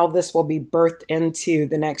and how this will be birthed into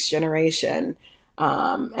the next generation.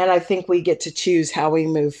 And I think we get to choose how we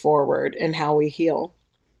move forward and how we heal.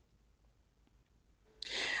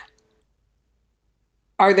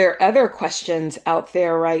 Are there other questions out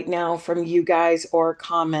there right now from you guys or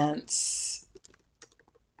comments?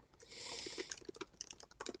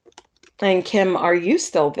 And Kim, are you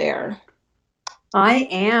still there? I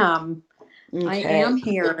am. I Okay. am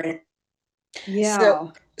here. So Yeah.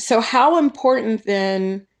 so how important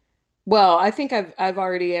then, well, I think I've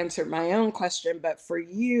already answered my own question, but for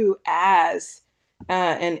you as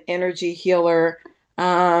an energy healer,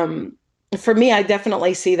 um, for me, I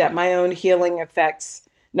definitely see that my own healing affects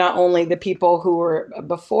not only the people who were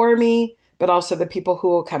before me, but also the people who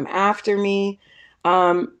will come after me.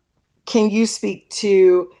 Um, can you speak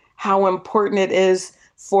to how important it is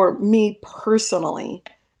for me personally,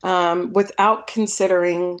 without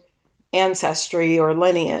considering ancestry or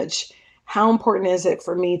lineage? How important is it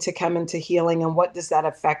for me to come into healing, and what does that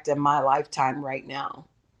affect in my lifetime right now?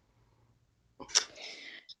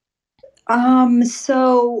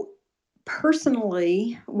 So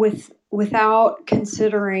personally, without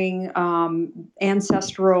considering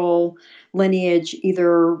ancestral lineage,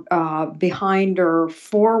 either behind or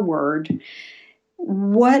forward,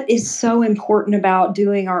 what is so important about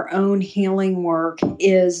doing our own healing work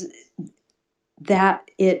is that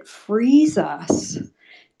it frees us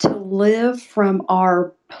to live from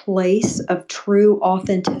our place of true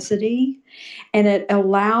authenticity. And it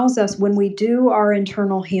allows us, when we do our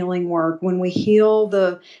internal healing work, when we heal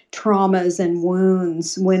the traumas and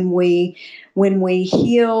wounds, when we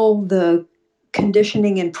heal the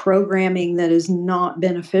conditioning and programming that is not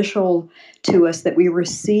beneficial to us that we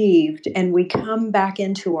received, and we come back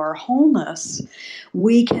into our wholeness,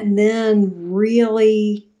 we can then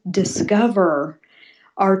really discover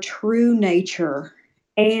our true nature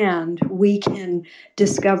and we can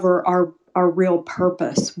discover our real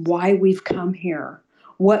purpose, why we've come here.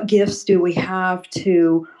 What gifts do we have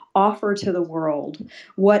to offer to the world?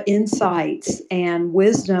 What insights and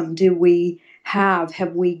wisdom do we have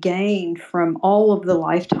we gained from all of the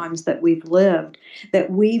lifetimes that we've lived,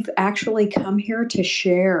 that we've actually come here to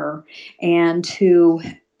share and to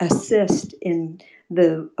assist in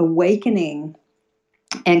the awakening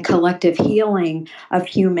and collective healing of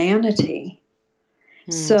humanity.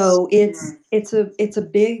 Hmm. So it's a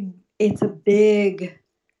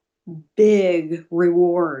big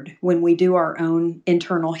reward when we do our own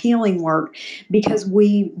internal healing work, because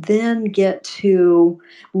we then get to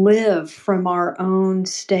live from our own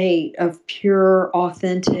state of pure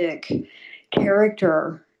authentic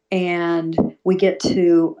character, and we get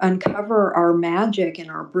to uncover our magic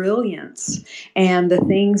and our brilliance and the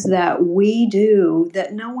things that we do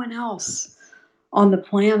that no one else on the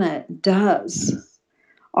planet does,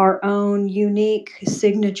 our own unique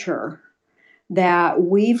signature that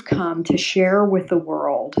we've come to share with the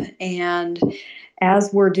world. And as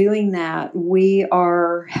we're doing that, we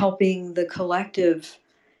are helping the collective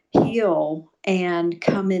heal and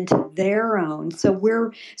come into their own.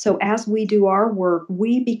 So as we do our work,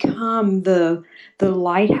 we become the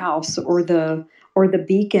lighthouse or the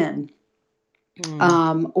beacon,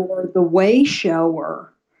 Hmm. or the way shower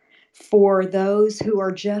for those who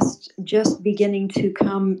are just beginning to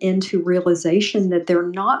come into realization that they're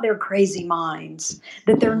not their crazy minds,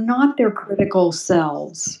 that they're not their critical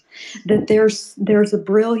selves, that there's a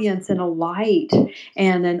brilliance and a light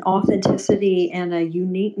and an authenticity and a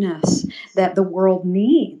uniqueness that the world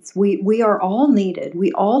needs. We are all needed.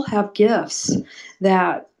 We all have gifts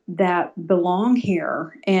that belong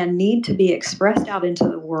here and need to be expressed out into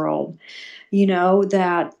the world.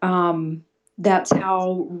 That that's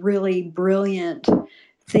how really brilliant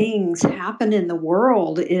things happen in the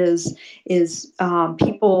world is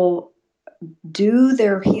people do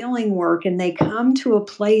their healing work and they come to a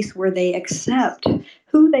place where they accept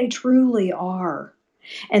who they truly are,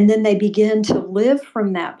 and then they begin to live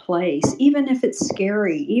from that place, even if it's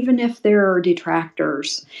scary, even if there are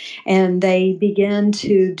detractors, and they begin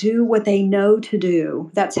to do what they know to do.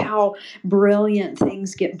 That's how brilliant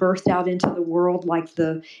things get birthed out into the world, like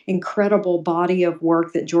the incredible body of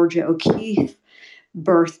work that Georgia O'Keeffe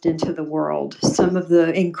birthed into the world. Some of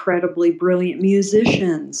the incredibly brilliant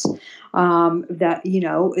musicians,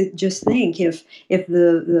 that just think if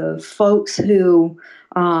the folks who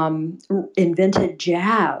invented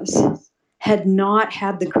jazz had not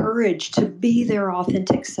had the courage to be their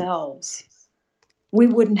authentic selves, we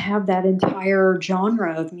wouldn't have that entire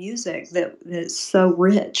genre of music that's so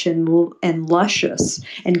rich and luscious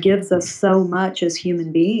and gives us so much as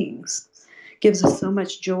human beings, gives us so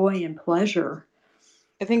much joy and pleasure.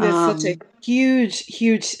 I think that's such a um, huge,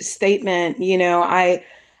 huge statement. I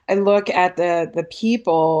look at the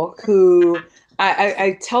people who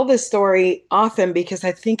I tell this story often because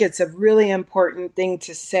I think it's a really important thing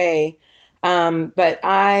to say. But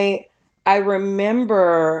I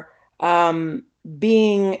remember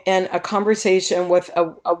being in a conversation with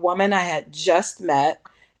a woman I had just met,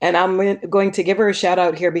 and I'm going to give her a shout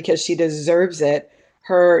out here because she deserves it.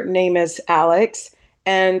 Her name is Alex,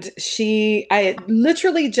 and I had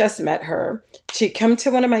literally just met her. She'd come to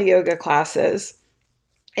one of my yoga classes.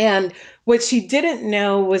 And what she didn't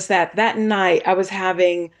know was that that night I was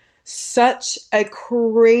having such a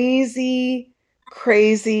crazy,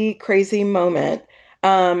 crazy, crazy moment,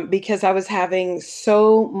 because I was having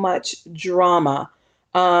so much drama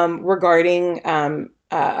regarding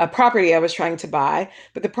a property I was trying to buy.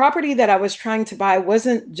 But the property that I was trying to buy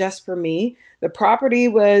wasn't just for me. The property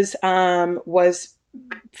was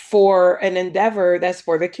for an endeavor that's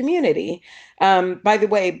for the community. By the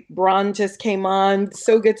way, Braun just came on.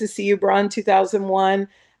 So good to see you, Braun 2001.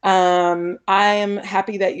 I am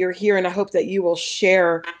happy that you're here, and I hope that you will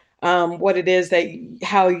share what it is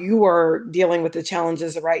how you are dealing with the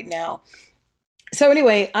challenges right now. So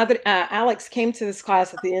anyway, Alex came to this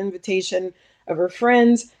class at the invitation of her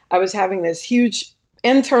friends. I was having this huge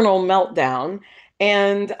internal meltdown,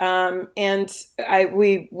 and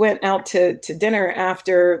we went out to dinner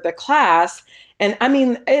after the class. And I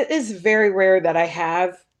mean, it is very rare that I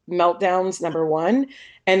have meltdowns. Number one,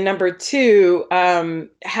 and number two,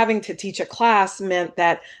 having to teach a class meant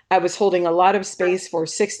that I was holding a lot of space for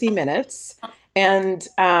 60 minutes, and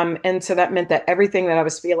so that meant that everything that I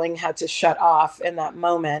was feeling had to shut off in that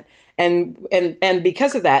moment. And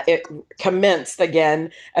because of that, it commenced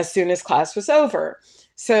again as soon as class was over.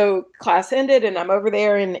 So class ended, and I'm over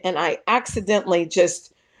there, and I accidentally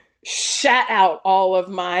just shat out all of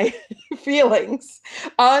my feelings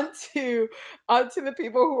onto the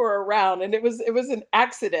people who were around, and it was an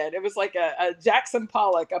accident. It was like a Jackson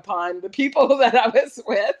Pollock upon the people that I was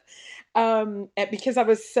with, and because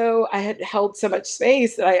I had held so much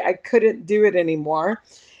space that I couldn't do it anymore.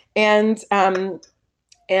 And um,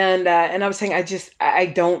 and uh, and I was saying, I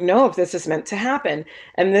don't know if this is meant to happen.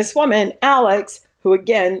 And this woman, Alex, who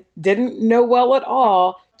again didn't know well at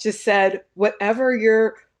all, just said, whatever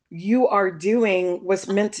you are doing was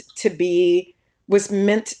meant to be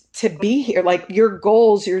here. Like your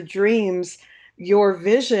goals, your dreams, your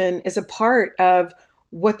vision is a part of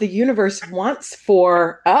what the universe wants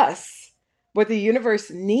for us, what the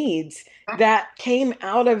universe needs, that came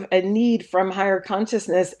out of a need from higher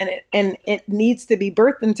consciousness, and it needs to be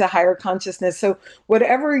birthed into higher consciousness. So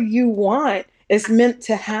whatever you want is meant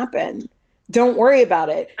to happen. Don't worry about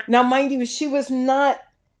it. Now mind you, she was not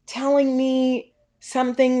telling me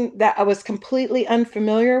something that I was completely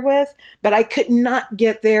unfamiliar with, but I could not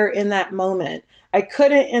get there in that moment. I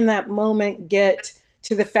couldn't in that moment get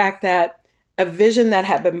to the fact that a vision that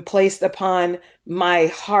had been placed upon my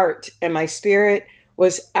heart and my spirit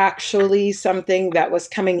was actually something that was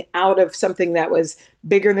coming out of something that was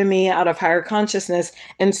bigger than me, out of higher consciousness.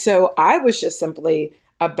 And so I was just simply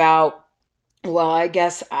about, well, I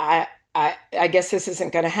guess this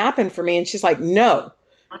isn't going to happen for me. And she's like, no,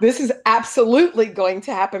 this is absolutely going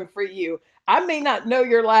to happen for you. I may not know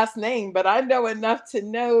your last name, but I know enough to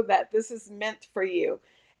know that this is meant for you.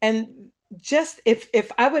 And just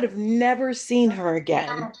if I would have never seen her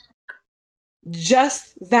again,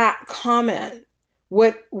 just that comment,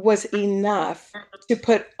 what was enough to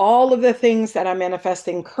put all of the things that I'm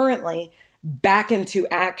manifesting currently back into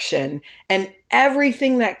action. And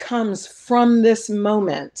everything that comes from this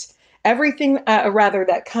moment, everything rather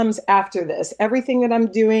that comes after this, everything that I'm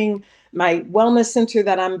doing, my wellness center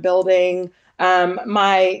that I'm building,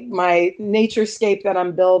 my naturescape that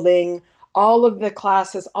I'm building, all of the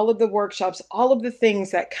classes, all of the workshops, all of the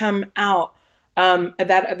things that come out,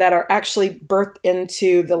 that are actually birthed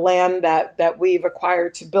into the land that we've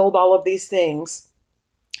acquired to build all of these things,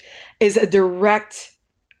 is a direct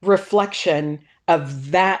reflection of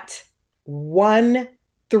that one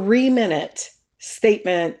 3-minute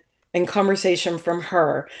statement and conversation from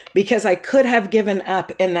her, because I could have given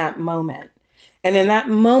up in that moment. And in that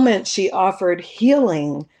moment, she offered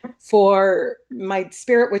healing for my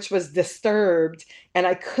spirit, which was disturbed, and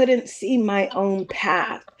I couldn't see my own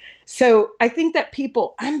path. So I think that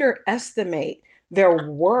people underestimate their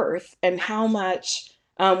worth and how much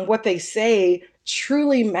what they say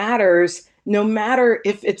truly matters, no matter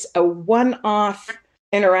if it's a one off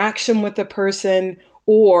interaction with a person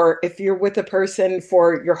or if you're with a person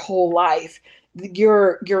for your whole life.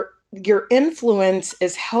 Your influence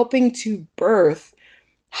is helping to birth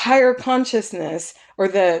higher consciousness, or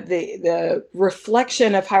the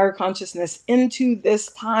reflection of higher consciousness into this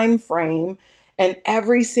time frame. And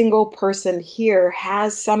every single person here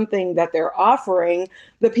has something that they're offering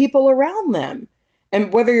the people around them.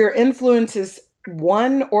 And whether your influence is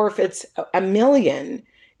one or if it's a million,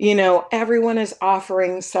 everyone is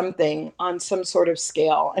offering something on some sort of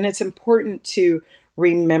scale, and it's important to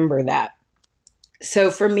remember that. So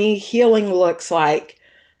for me, healing looks like,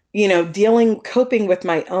 coping with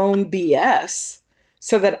my own BS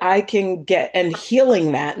so that I can get and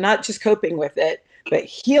healing that, not just coping with it, but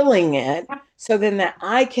healing it, so that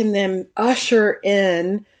I can then usher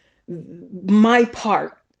in my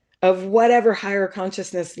part of whatever higher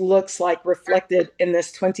consciousness looks like reflected in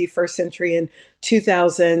this 21st century and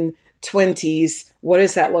 2020s. What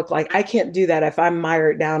does that look like? I can't do that if I'm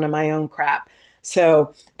mired down in my own crap.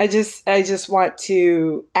 So I just want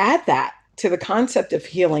to add that to the concept of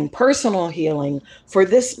healing. Personal healing for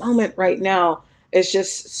this moment right now is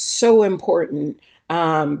just so important,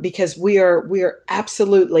 because we are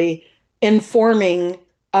absolutely informing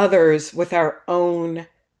others with our own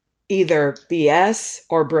either BS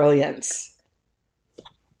or brilliance.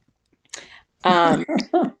 Um,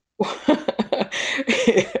 I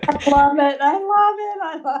love it. I love it.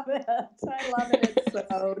 I love it. I love it. It's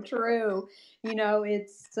so true.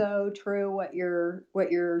 It's so true what you're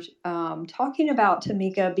talking about,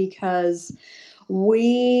 Tamika, because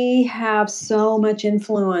we have so much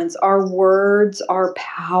influence. Our words are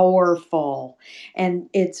powerful. And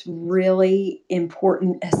it's really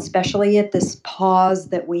important, especially at this pause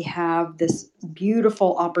that we have, this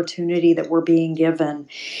beautiful opportunity that we're being given,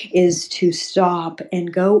 is to stop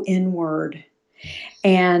and go inward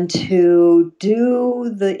and to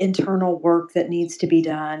do the internal work that needs to be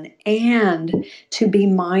done, and to be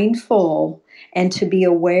mindful and to be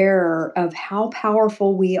aware of how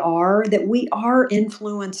powerful we are, that we are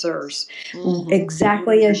influencers. Mm-hmm.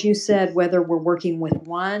 Exactly as you said, whether we're working with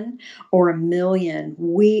one or a million,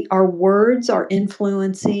 our words are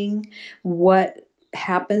influencing what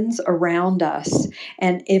happens around us.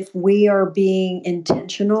 And if we are being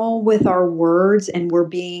intentional with our words, and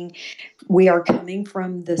we are coming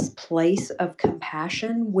from this place of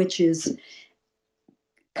compassion, which is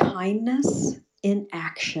kindness in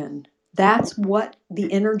action. That's what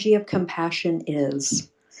the energy of compassion is.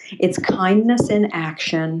 It's kindness in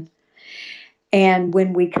action. And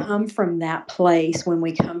when we come from that place, when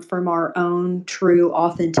we come from our own true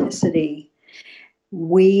authenticity,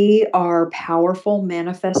 we are powerful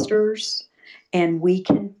manifestors, and we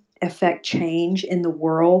can affect change in the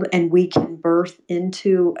world, and we can birth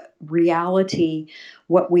into reality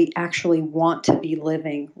what we actually want to be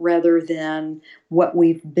living rather than what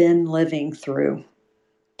we've been living through.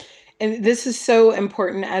 And this is so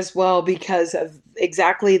important as well because of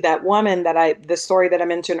exactly that woman the story that I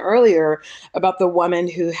mentioned earlier about the woman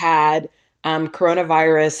who had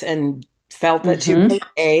coronavirus and felt that she was Mm-hmm.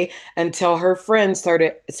 okay until her friends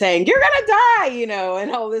started saying, "You're going to die,"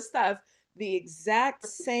 and all this stuff. The exact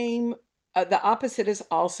same, the opposite is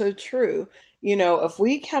also true. If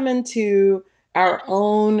we come into our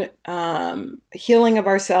own healing of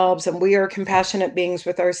ourselves and we are compassionate beings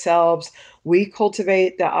with ourselves, we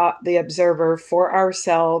cultivate the observer for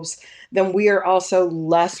ourselves, then we are also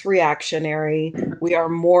less reactionary. We are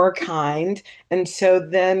more kind. And so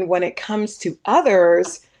then when it comes to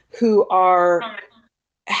others who are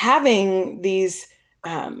having these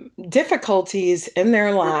difficulties in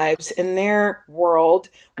their lives, in their world,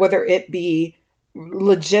 whether it be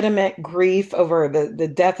legitimate grief over the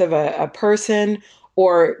death of a person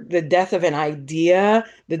or the death of an idea,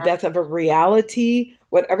 the death of a reality,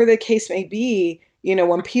 whatever the case may be,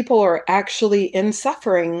 when people are actually in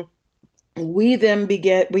suffering, we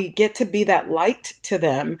get to be that light to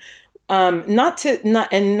them, not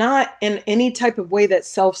in any type of way that's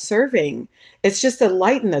self-serving. It's just a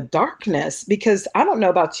light in the darkness, because I don't know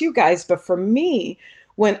about you guys, but for me,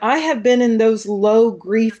 when I have been in those low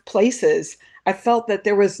grief places, I felt that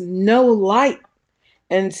there was no light.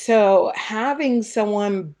 And so having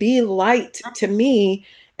someone be light to me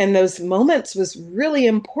in those moments was really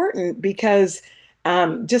important, because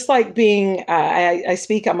just like I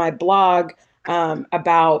speak on my blog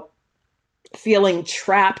about feeling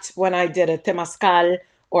trapped when I did a temazcal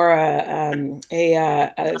or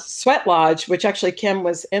a sweat lodge, which actually Kim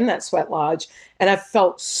was in that sweat lodge, and I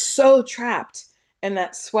felt so trapped in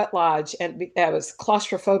that sweat lodge, and I was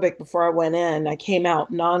claustrophobic before I went in. I came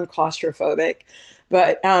out non-claustrophobic,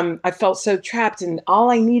 but I felt so trapped, and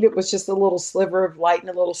all I needed was just a little sliver of light and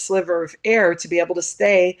a little sliver of air to be able to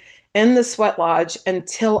stay in the sweat lodge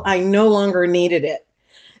until I no longer needed it.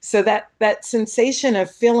 So that sensation of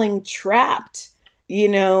feeling trapped,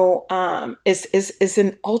 is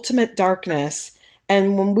an ultimate darkness.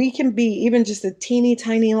 And when we can be even just a teeny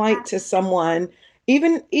tiny light to someone,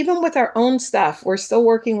 even with our own stuff, we're still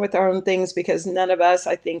working with our own things, because none of us,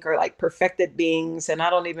 I think, are like perfected beings, and I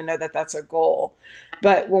don't even know that that's a goal.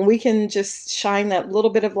 But when we can just shine that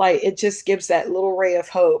little bit of light, it just gives that little ray of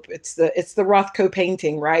hope. It's the Rothko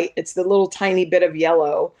painting, right? It's the little tiny bit of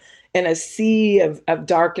yellow in a sea of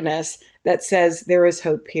darkness that says there is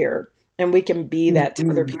hope here, and we can be that to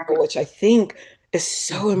other Mm-hmm. people, which I think is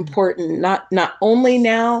so important, not only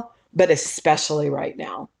now, but especially right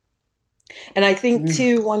now. And I think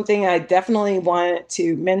too, one thing I definitely wanted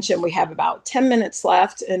to mention, we have about 10 minutes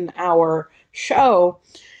left in our show,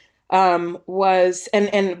 was,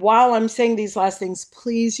 and while I'm saying these last things,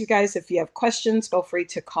 please, you guys, if you have questions, feel free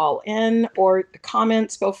to call in, or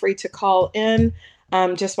comments, feel free to call in,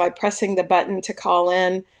 just by pressing the button to call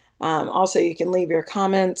in. Also, you can leave your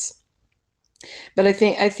comments. But I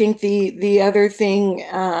think the other thing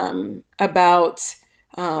about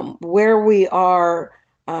where we are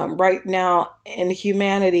right now in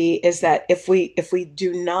humanity is that if we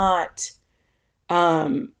do not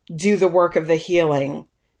do the work of the healing,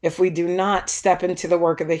 if we do not step into the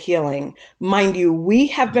work of the healing, mind you, we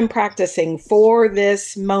have been practicing for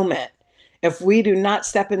this moment. If we do not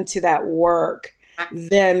step into that work,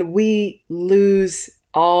 then we lose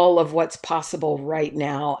all of what's possible right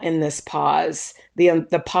now in this pause,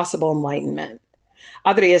 the possible enlightenment.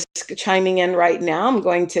 Adri is chiming in right now. I'm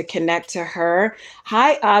going to connect to her.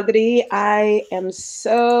 Hi, Adri. I am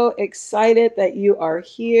so excited that you are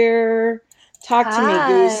here. Talk to me,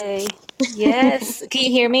 Goose. Hi. Yes. Can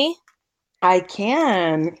you hear me? I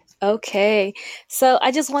can. Okay. So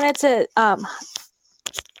I just wanted to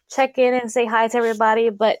check in and say hi to everybody.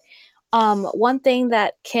 But one thing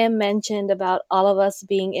that Kim mentioned about all of us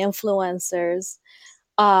being influencers,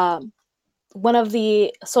 um, one of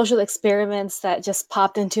the social experiments that just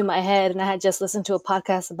popped into my head, and I had just listened to a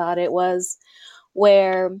podcast about it, was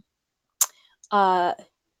where uh,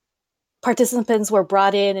 participants were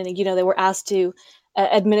brought in and they were asked to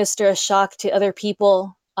administer a shock to other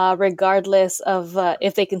people regardless of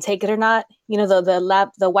if they can take it or not.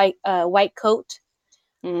 The white coat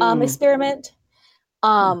Mm. experiment.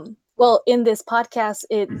 Well, in this podcast,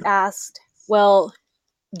 it asked, well,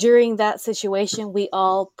 during that situation, we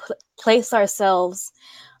all place ourselves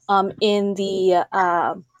in the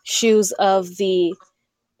shoes of the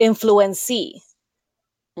influencee.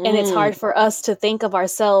 And it's Mm. hard for us to think of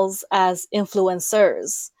ourselves as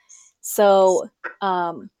influencers. So,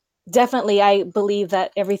 definitely, I believe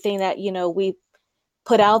that everything that, we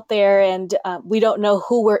put out there, and we don't know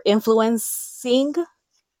who we're influencing,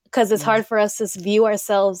 because it's hard for us to view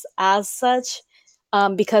ourselves as such,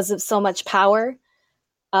 because of so much power.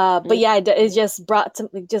 But yeah,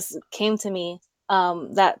 it just came to me,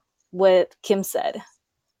 that what Kim said.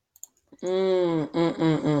 Mm, mm,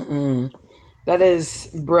 mm, mm, mm. That is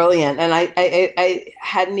brilliant. And I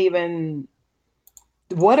hadn't even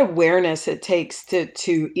what awareness it takes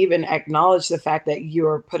to even acknowledge the fact that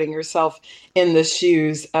you're putting yourself in the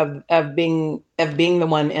shoes of being the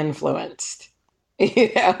one influenced.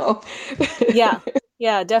 You know? Yeah,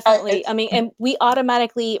 yeah, definitely. I It's mean, and we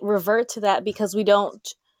automatically revert to that because we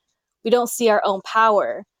don't see our own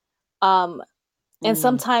power. Um, and mm,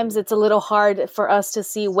 sometimes it's a little hard for us to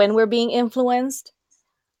see when we're being influenced.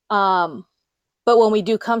 Um, but when we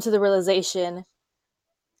do come to the realization,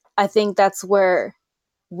 I think that's where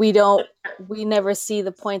we don't we never see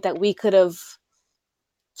the point that we could have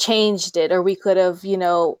changed it, or we could have,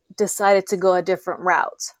 decided to go a different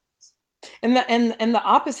route. and the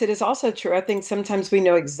opposite is also true. I think sometimes we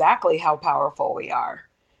know exactly how powerful we are,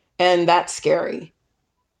 and that's scary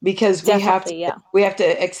because we have to Definitely, yeah. we have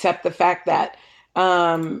to accept the fact that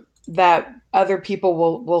other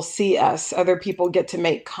people will see us. Other people get to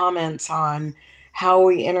make comments on how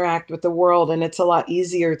we interact with the world, and it's a lot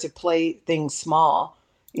easier to play things small.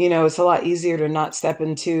 It's a lot easier to not step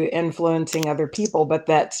into influencing other people, but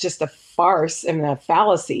that's just a farce and a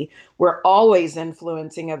fallacy. We're always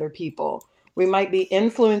influencing other people. We might be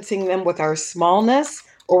influencing them with our smallness,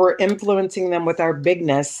 or we're influencing them with our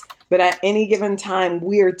bigness, but at any given time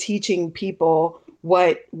we are teaching people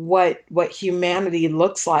what humanity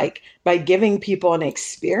looks like by giving people an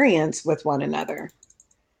experience with one another.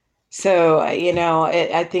 So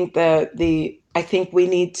I think I think we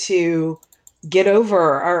need to get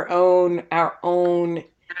over our own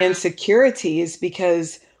insecurities,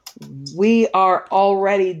 because we are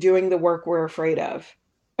already doing the work we're afraid of.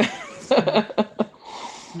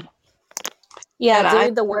 Yeah, And I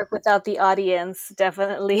doing the work without the audience,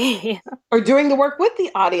 definitely. are doing the work with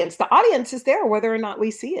the audience. The audience is there whether or not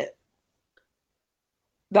we see it.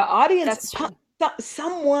 The audience, That's true.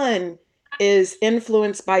 someone is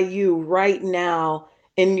influenced by you right now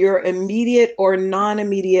in your immediate or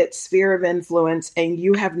non-immediate sphere of influence, and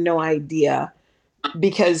you have no idea,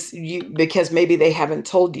 because maybe they haven't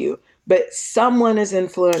told you, but someone is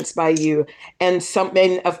influenced by you. And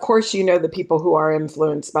of course the people who are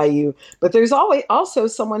influenced by you, but there's always also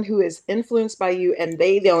someone who is influenced by you and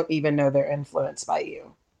they don't even know they're influenced by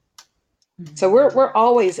you. So we're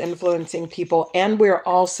always influencing people, and we're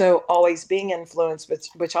also always being influenced,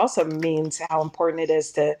 which also means how important it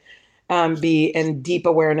is to be in deep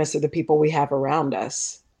awareness of the people we have around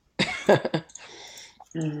us.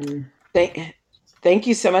 Mm-hmm. thank, thank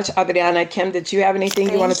you so much, Adriana. Kim, did you have anything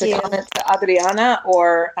you wanted Thank to you. comment to Adriana,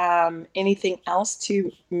 or anything else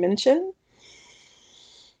to mention?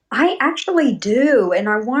 I actually do, and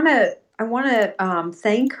I want to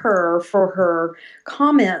thank her for her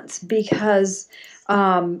comments because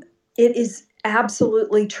um, it is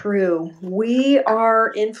absolutely true. We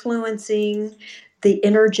are influencing the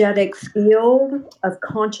energetic field of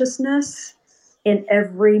consciousness in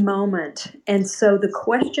every moment, and so the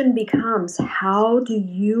question becomes: how do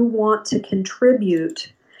you want to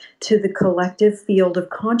contribute to the collective field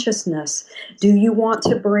of consciousness? Do you want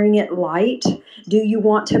to bring it light? Do you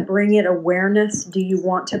want to bring it awareness? Do you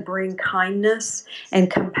want to bring kindness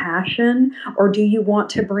and compassion? Or do you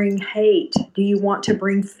want to bring hate? Do you want to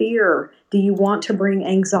bring fear? Do you want to bring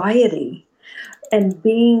anxiety? And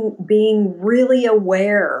being really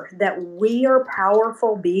aware that we are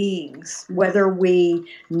powerful beings, whether we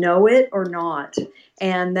know it or not,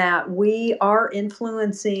 and that we are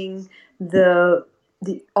influencing the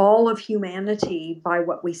all of humanity by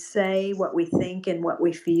what we say, what we think, and what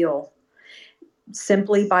we feel,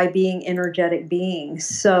 simply by being energetic beings.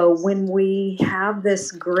 So when we have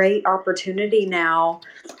this great opportunity now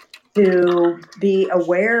to be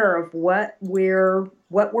aware of what we're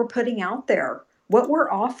putting out there, what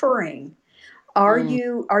we're offering.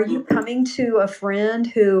 Mm, Are you coming to a friend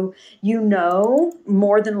who,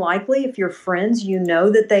 more than likely, if you're friends,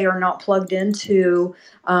 that they are not plugged into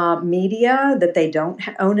media, that they don't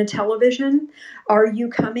own a television? Are you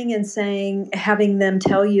coming and having them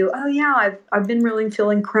tell you, oh yeah, I've been really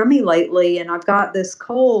feeling crummy lately, and I've got this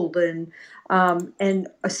cold, and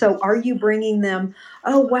so are you bringing them,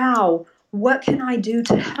 oh wow, what can I do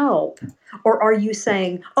to help? Or are you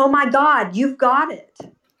saying, oh my God, you've got it?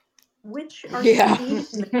 Which are you yeah.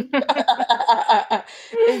 feeding?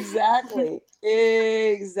 Exactly.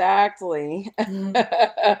 Exactly.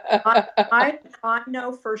 I, I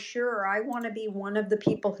know for sure. I want to be one of the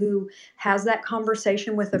people who has that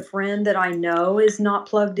conversation with a friend that I know is not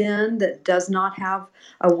plugged in, that does not have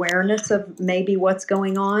awareness of maybe what's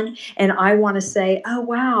going on. And I want to say, oh,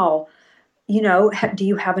 wow, do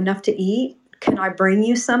you have enough to eat? Can I bring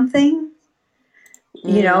you something?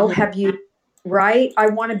 Mhm. Have you, right? I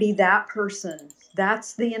want to be that person.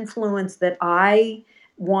 That's the influence that I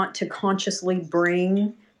want to consciously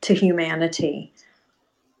bring to humanity.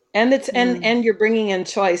 And it's Mm. and you're bringing in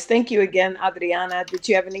choice. Thank you again, Adriana. Did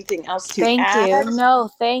you have anything else to Thank add? you. No,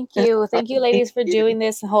 thank you. Thank you, Thank ladies, for you. doing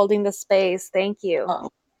this and holding the space. Thank you.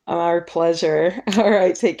 Oh, our pleasure. All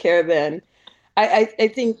right, take care then. I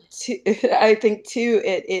think too, I think too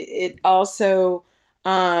it also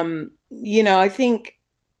I think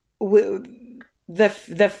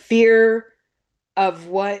the fear of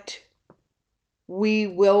what we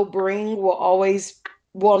will bring will always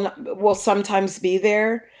will sometimes be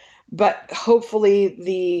there, but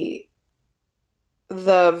hopefully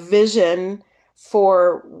the vision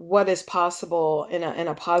for what is possible in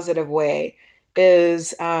a positive way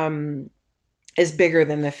is is bigger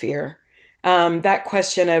than the fear. That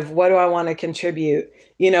question of what do I want to contribute?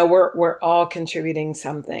 We're all contributing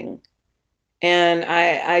something, and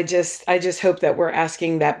I just hope that we're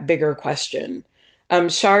asking that bigger question.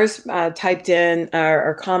 Shars typed in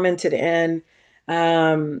or commented in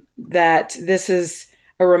that this is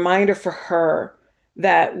a reminder for her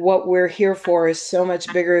that what we're here for is so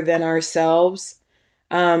much bigger than ourselves.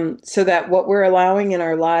 So that what we're allowing in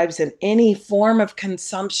our lives in any form of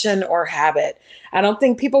consumption or habit, I don't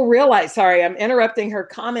think people realize. Sorry, I'm interrupting her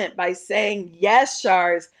comment by saying, yes,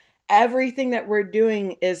 Shars, everything that we're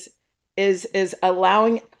doing is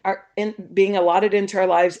allowing our being allotted into our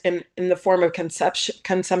lives in the form of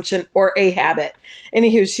consumption or a habit.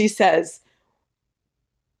 Anywho, she says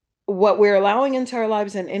what we're allowing into our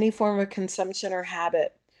lives in any form of consumption or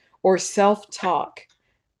habit or self-talk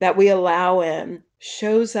that we allow in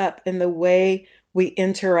shows up in the way we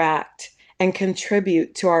interact and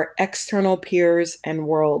contribute to our external peers and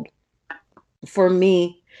world. For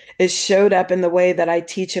me, it showed up in the way that I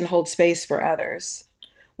teach and hold space for others.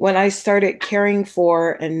 When I started caring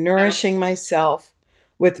for and nourishing myself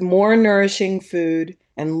with more nourishing food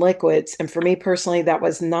and liquids, and for me personally, that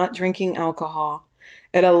was not drinking alcohol,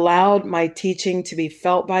 it allowed my teaching to be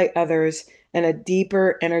felt by others in a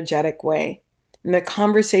deeper, energetic way. And the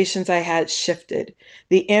conversations I had shifted,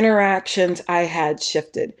 the interactions I had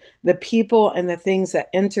shifted, the people and the things that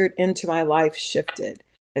entered into my life shifted,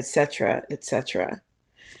 etc., etc.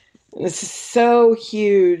 This is so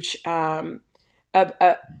huge. Uh,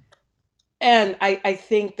 uh, and I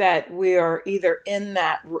think that we are either in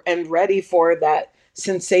that and ready for that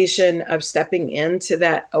sensation of stepping into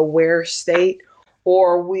that aware state,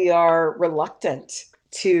 or we are reluctant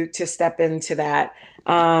to step into that.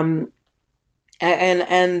 Um,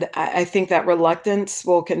 and I think that reluctance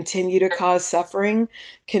will continue to cause suffering,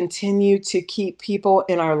 continue to keep people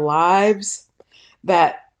in our lives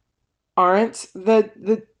that aren't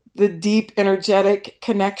the deep energetic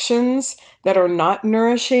connections, that are not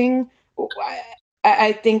nourishing.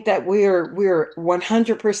 I think that we're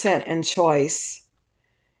 100% in choice,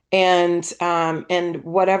 and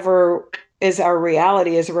whatever is our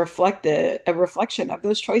reality is a reflection of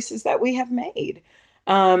those choices that we have made.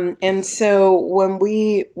 And so when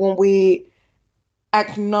we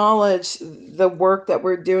acknowledge the work that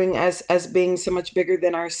we're doing as being so much bigger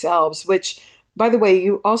than ourselves, which, by the way,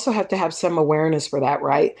 you also have to have some awareness for that,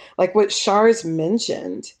 right? Like what Shars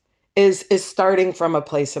mentioned is starting from a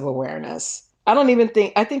place of awareness.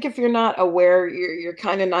 I think if you're not aware, you're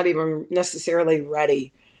kind of not even necessarily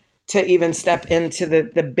ready to even step into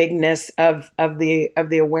the bigness of the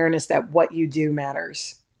awareness that what you do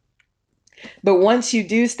matters. But once you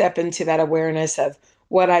do step into that awareness of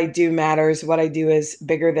what I do matters, what I do is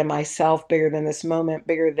bigger than myself, bigger than this moment,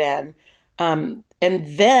 bigger than, and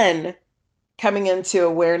then coming into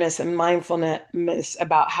awareness and mindfulness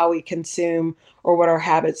about how we consume or what our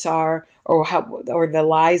habits are or how or the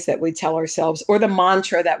lies that we tell ourselves or the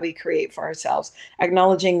mantra that we create for ourselves,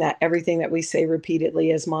 acknowledging that everything that we say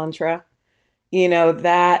repeatedly is mantra,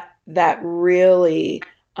 that really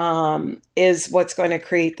is what's going to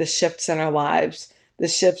create the shifts in our lives, the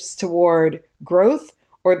shifts toward growth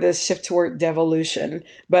or the shift toward devolution.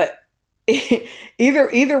 But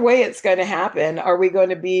either way it's going to happen. Are we going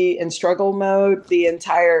to be in struggle mode the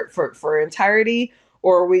entire for entirety,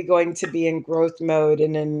 or are we going to be in growth mode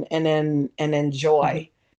and enjoy,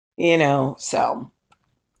 so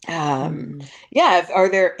yeah, are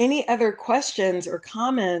there any other questions or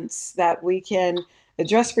comments that we can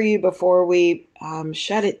address for you before we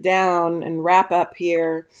shut it down and wrap up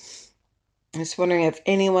here? I'm just wondering if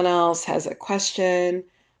anyone else has a question,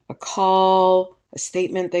 a call, a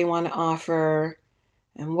statement they want to offer,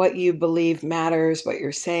 and what you believe matters, what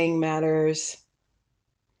you're saying matters.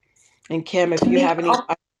 And Kim, if you have any.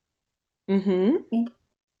 Mm-hmm.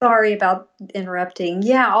 Sorry about interrupting.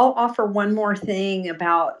 Yeah, I'll offer one more thing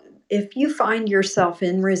about if you find yourself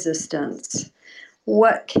in resistance,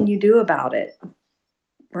 what can you do about it?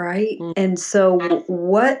 Right? Mm-hmm. And so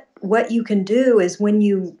what you can do is when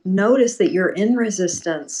you notice that you're in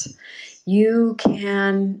resistance, you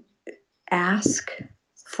can ask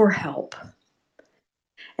for help.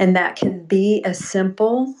 And that can be as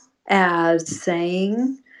simple as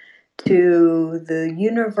saying to the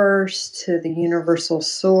universe, to the universal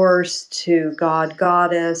source, to God,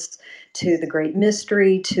 Goddess, to the great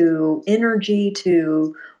mystery, to energy,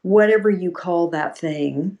 to whatever you call that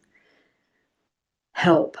thing,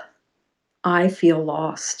 help. I feel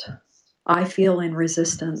lost. I feel in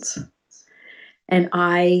resistance. And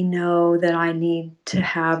I know that I need to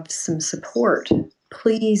have some support.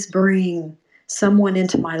 Please bring someone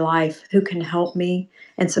into my life who can help me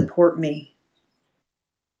and support me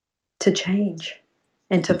to change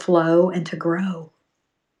and to flow and to grow.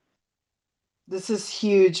 This is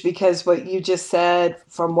huge because what you just said,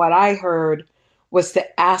 from what I heard, was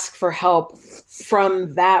to ask for help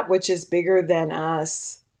from that which is bigger than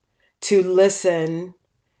us, to listen,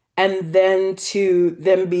 and then to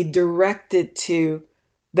then be directed to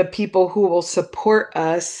the people who will support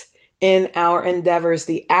us in our endeavors,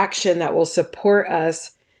 the action that will support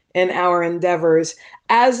us in our endeavors,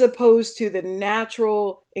 as opposed to the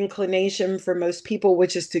natural inclination for most people,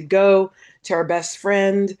 which is to go to our best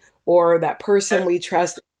friend or that person we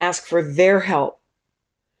trust, ask for their help.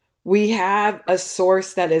 We have a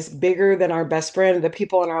source that is bigger than our best friend, the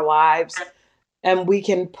people in our lives, and we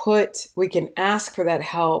can ask for that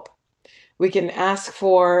help. We can ask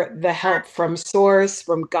for the help from source,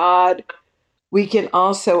 from God. We can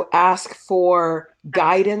also ask for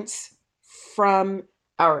guidance from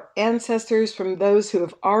our ancestors, from those who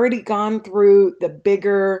have already gone through the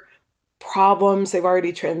bigger problems. They've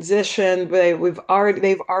already transitioned.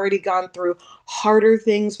 They've already gone through harder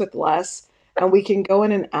things with less, and we can go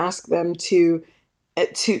in and ask them to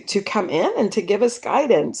come in and to give us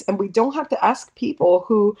guidance. And we don't have to ask people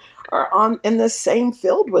who are in the same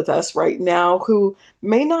field with us right now, who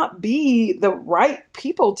may not be the right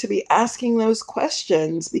people to be asking those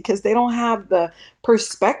questions, because they don't have the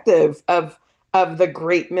perspective of the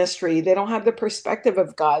great mystery. They don't have the perspective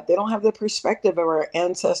of God. They don't have the perspective of our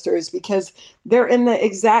ancestors, because they're in the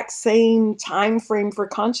exact same time frame for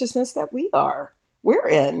consciousness that we're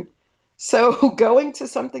in. So going to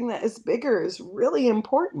something that is bigger is really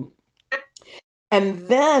important. And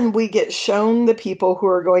then we get shown the people who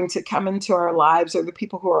are going to come into our lives, or the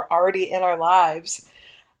people who are already in our lives,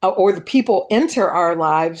 or the people enter our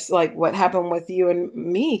lives, like what happened with you and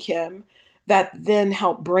me, Kim, that then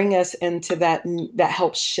help bring us into that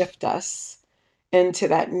helps shift us into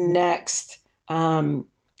that next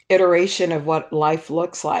iteration of what life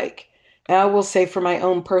looks like. And I will say, for my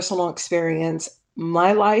own personal experience,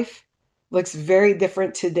 my life looks very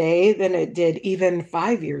different today than it did even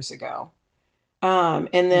 5 years ago. And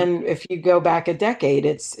then if you go back a decade,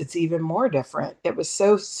 it's even more different. It was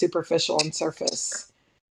so superficial and surface.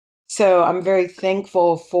 So I'm very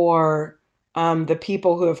thankful for the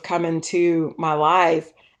people who have come into my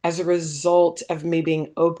life as a result of me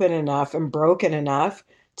being open enough and broken enough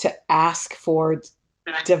to ask for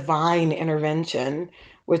divine intervention,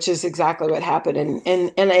 which is exactly what happened.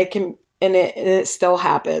 And it still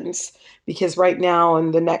happens, because right now,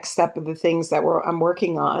 and the next step of the things that I'm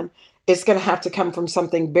working on, it's going to have to come from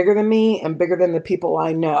something bigger than me and bigger than the people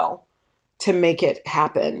I know to make it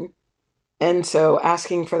happen. And so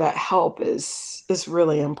asking for that help is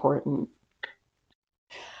really important.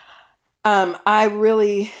 I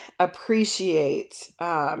really appreciate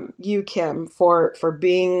you, Kim, for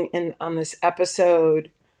being in on this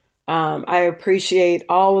episode. I appreciate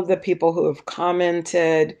all of the people who have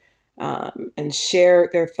commented and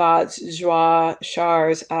shared their thoughts. Joie,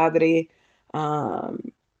 Charles, Adri,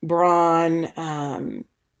 Braun,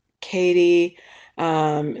 Katie,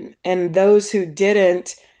 and those who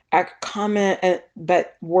didn't comment,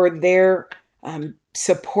 but were there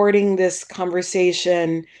supporting this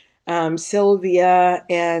conversation. Sylvia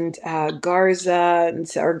and Garza,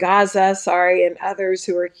 or Gaza, sorry, and others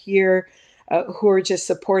who are here who are just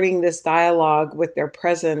supporting this dialogue with their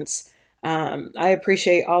presence. I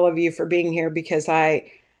appreciate all of you for being here because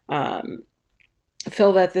I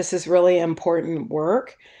feel that this is really important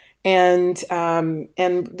work, and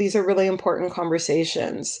these are really important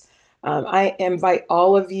conversations. I invite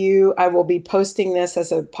all of you. I will be posting this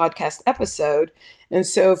as a podcast episode, and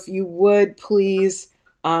so if you would please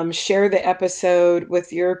share the episode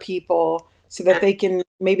with your people so that they can,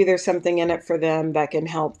 maybe there's something in it for them that can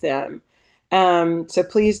help them. So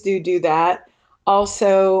please do that.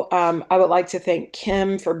 Also, I would like to thank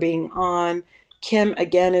Kim for being on. Kim,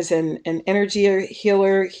 again, is an energy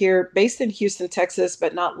healer here based in Houston, Texas,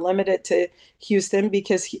 but not limited to Houston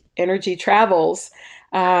because energy travels.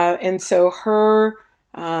 And so her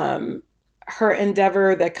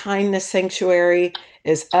endeavor, the Kindness Sanctuary,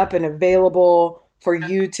 is up and available for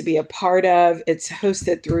you to be a part of. It's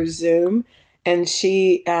hosted through Zoom, and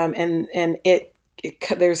she and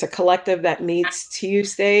there's a collective that meets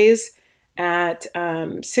Tuesdays at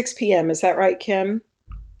 6 p.m. Is that right, Kim?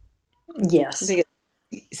 Yes.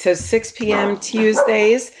 So 6 p.m.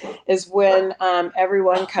 Tuesdays is when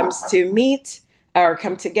everyone comes to meet or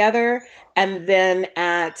come together, and then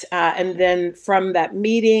from that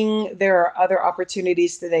meeting, there are other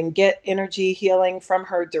opportunities to then get energy healing from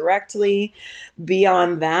her directly.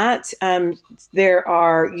 Beyond that,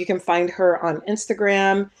 you can find her on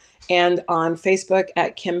Instagram and on Facebook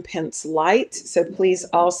at Kim Pence Light. So please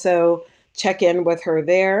also check in with her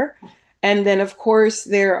there. And then, of course,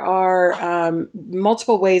 there are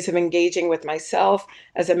multiple ways of engaging with myself.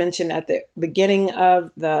 As I mentioned at the beginning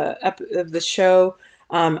of the show,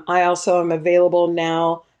 I also am available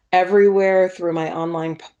now everywhere through my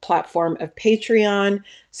online platform of Patreon.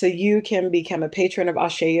 So you can become a patron of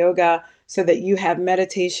Ashe Yoga so that you have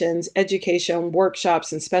meditations, education,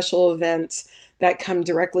 workshops, and special events that come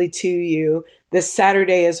directly to you. This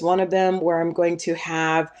Saturday is one of them where I'm going to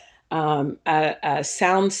have a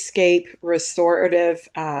soundscape restorative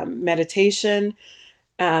meditation.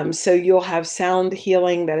 So you'll have sound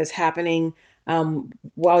healing that is happening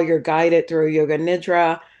while you're guided through Yoga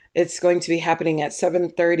Nidra. It's going to be happening at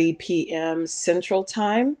 7:30 p.m. Central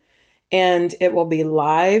Time, and it will be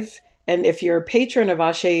live. And if you're a patron of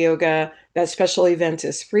Ashe Yoga, that special event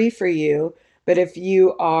is free for you. But if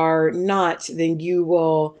you are not, then you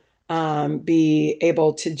will be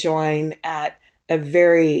able to join at a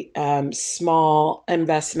very small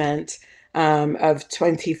investment of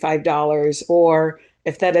 $25. Or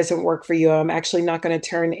if that doesn't work for you, I'm actually not going to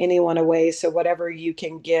turn anyone away. So whatever you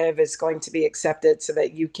can give is going to be accepted so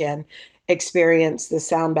that you can experience the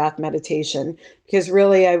sound bath meditation. Because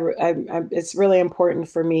really, it's really important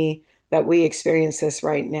for me that we experience this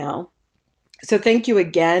right now. So thank you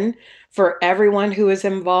again for everyone who is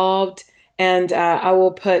involved. And I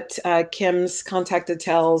will put Kim's contact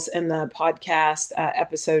details in the podcast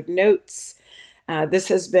episode notes. This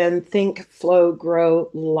has been Think, Flow, Grow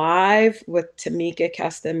Live with Tamika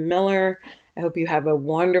Kasten Miller. I hope you have a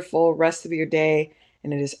wonderful rest of your day.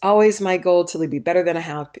 And it is always my goal to be better than I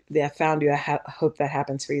found you. I hope that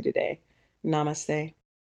happens for you today. Namaste.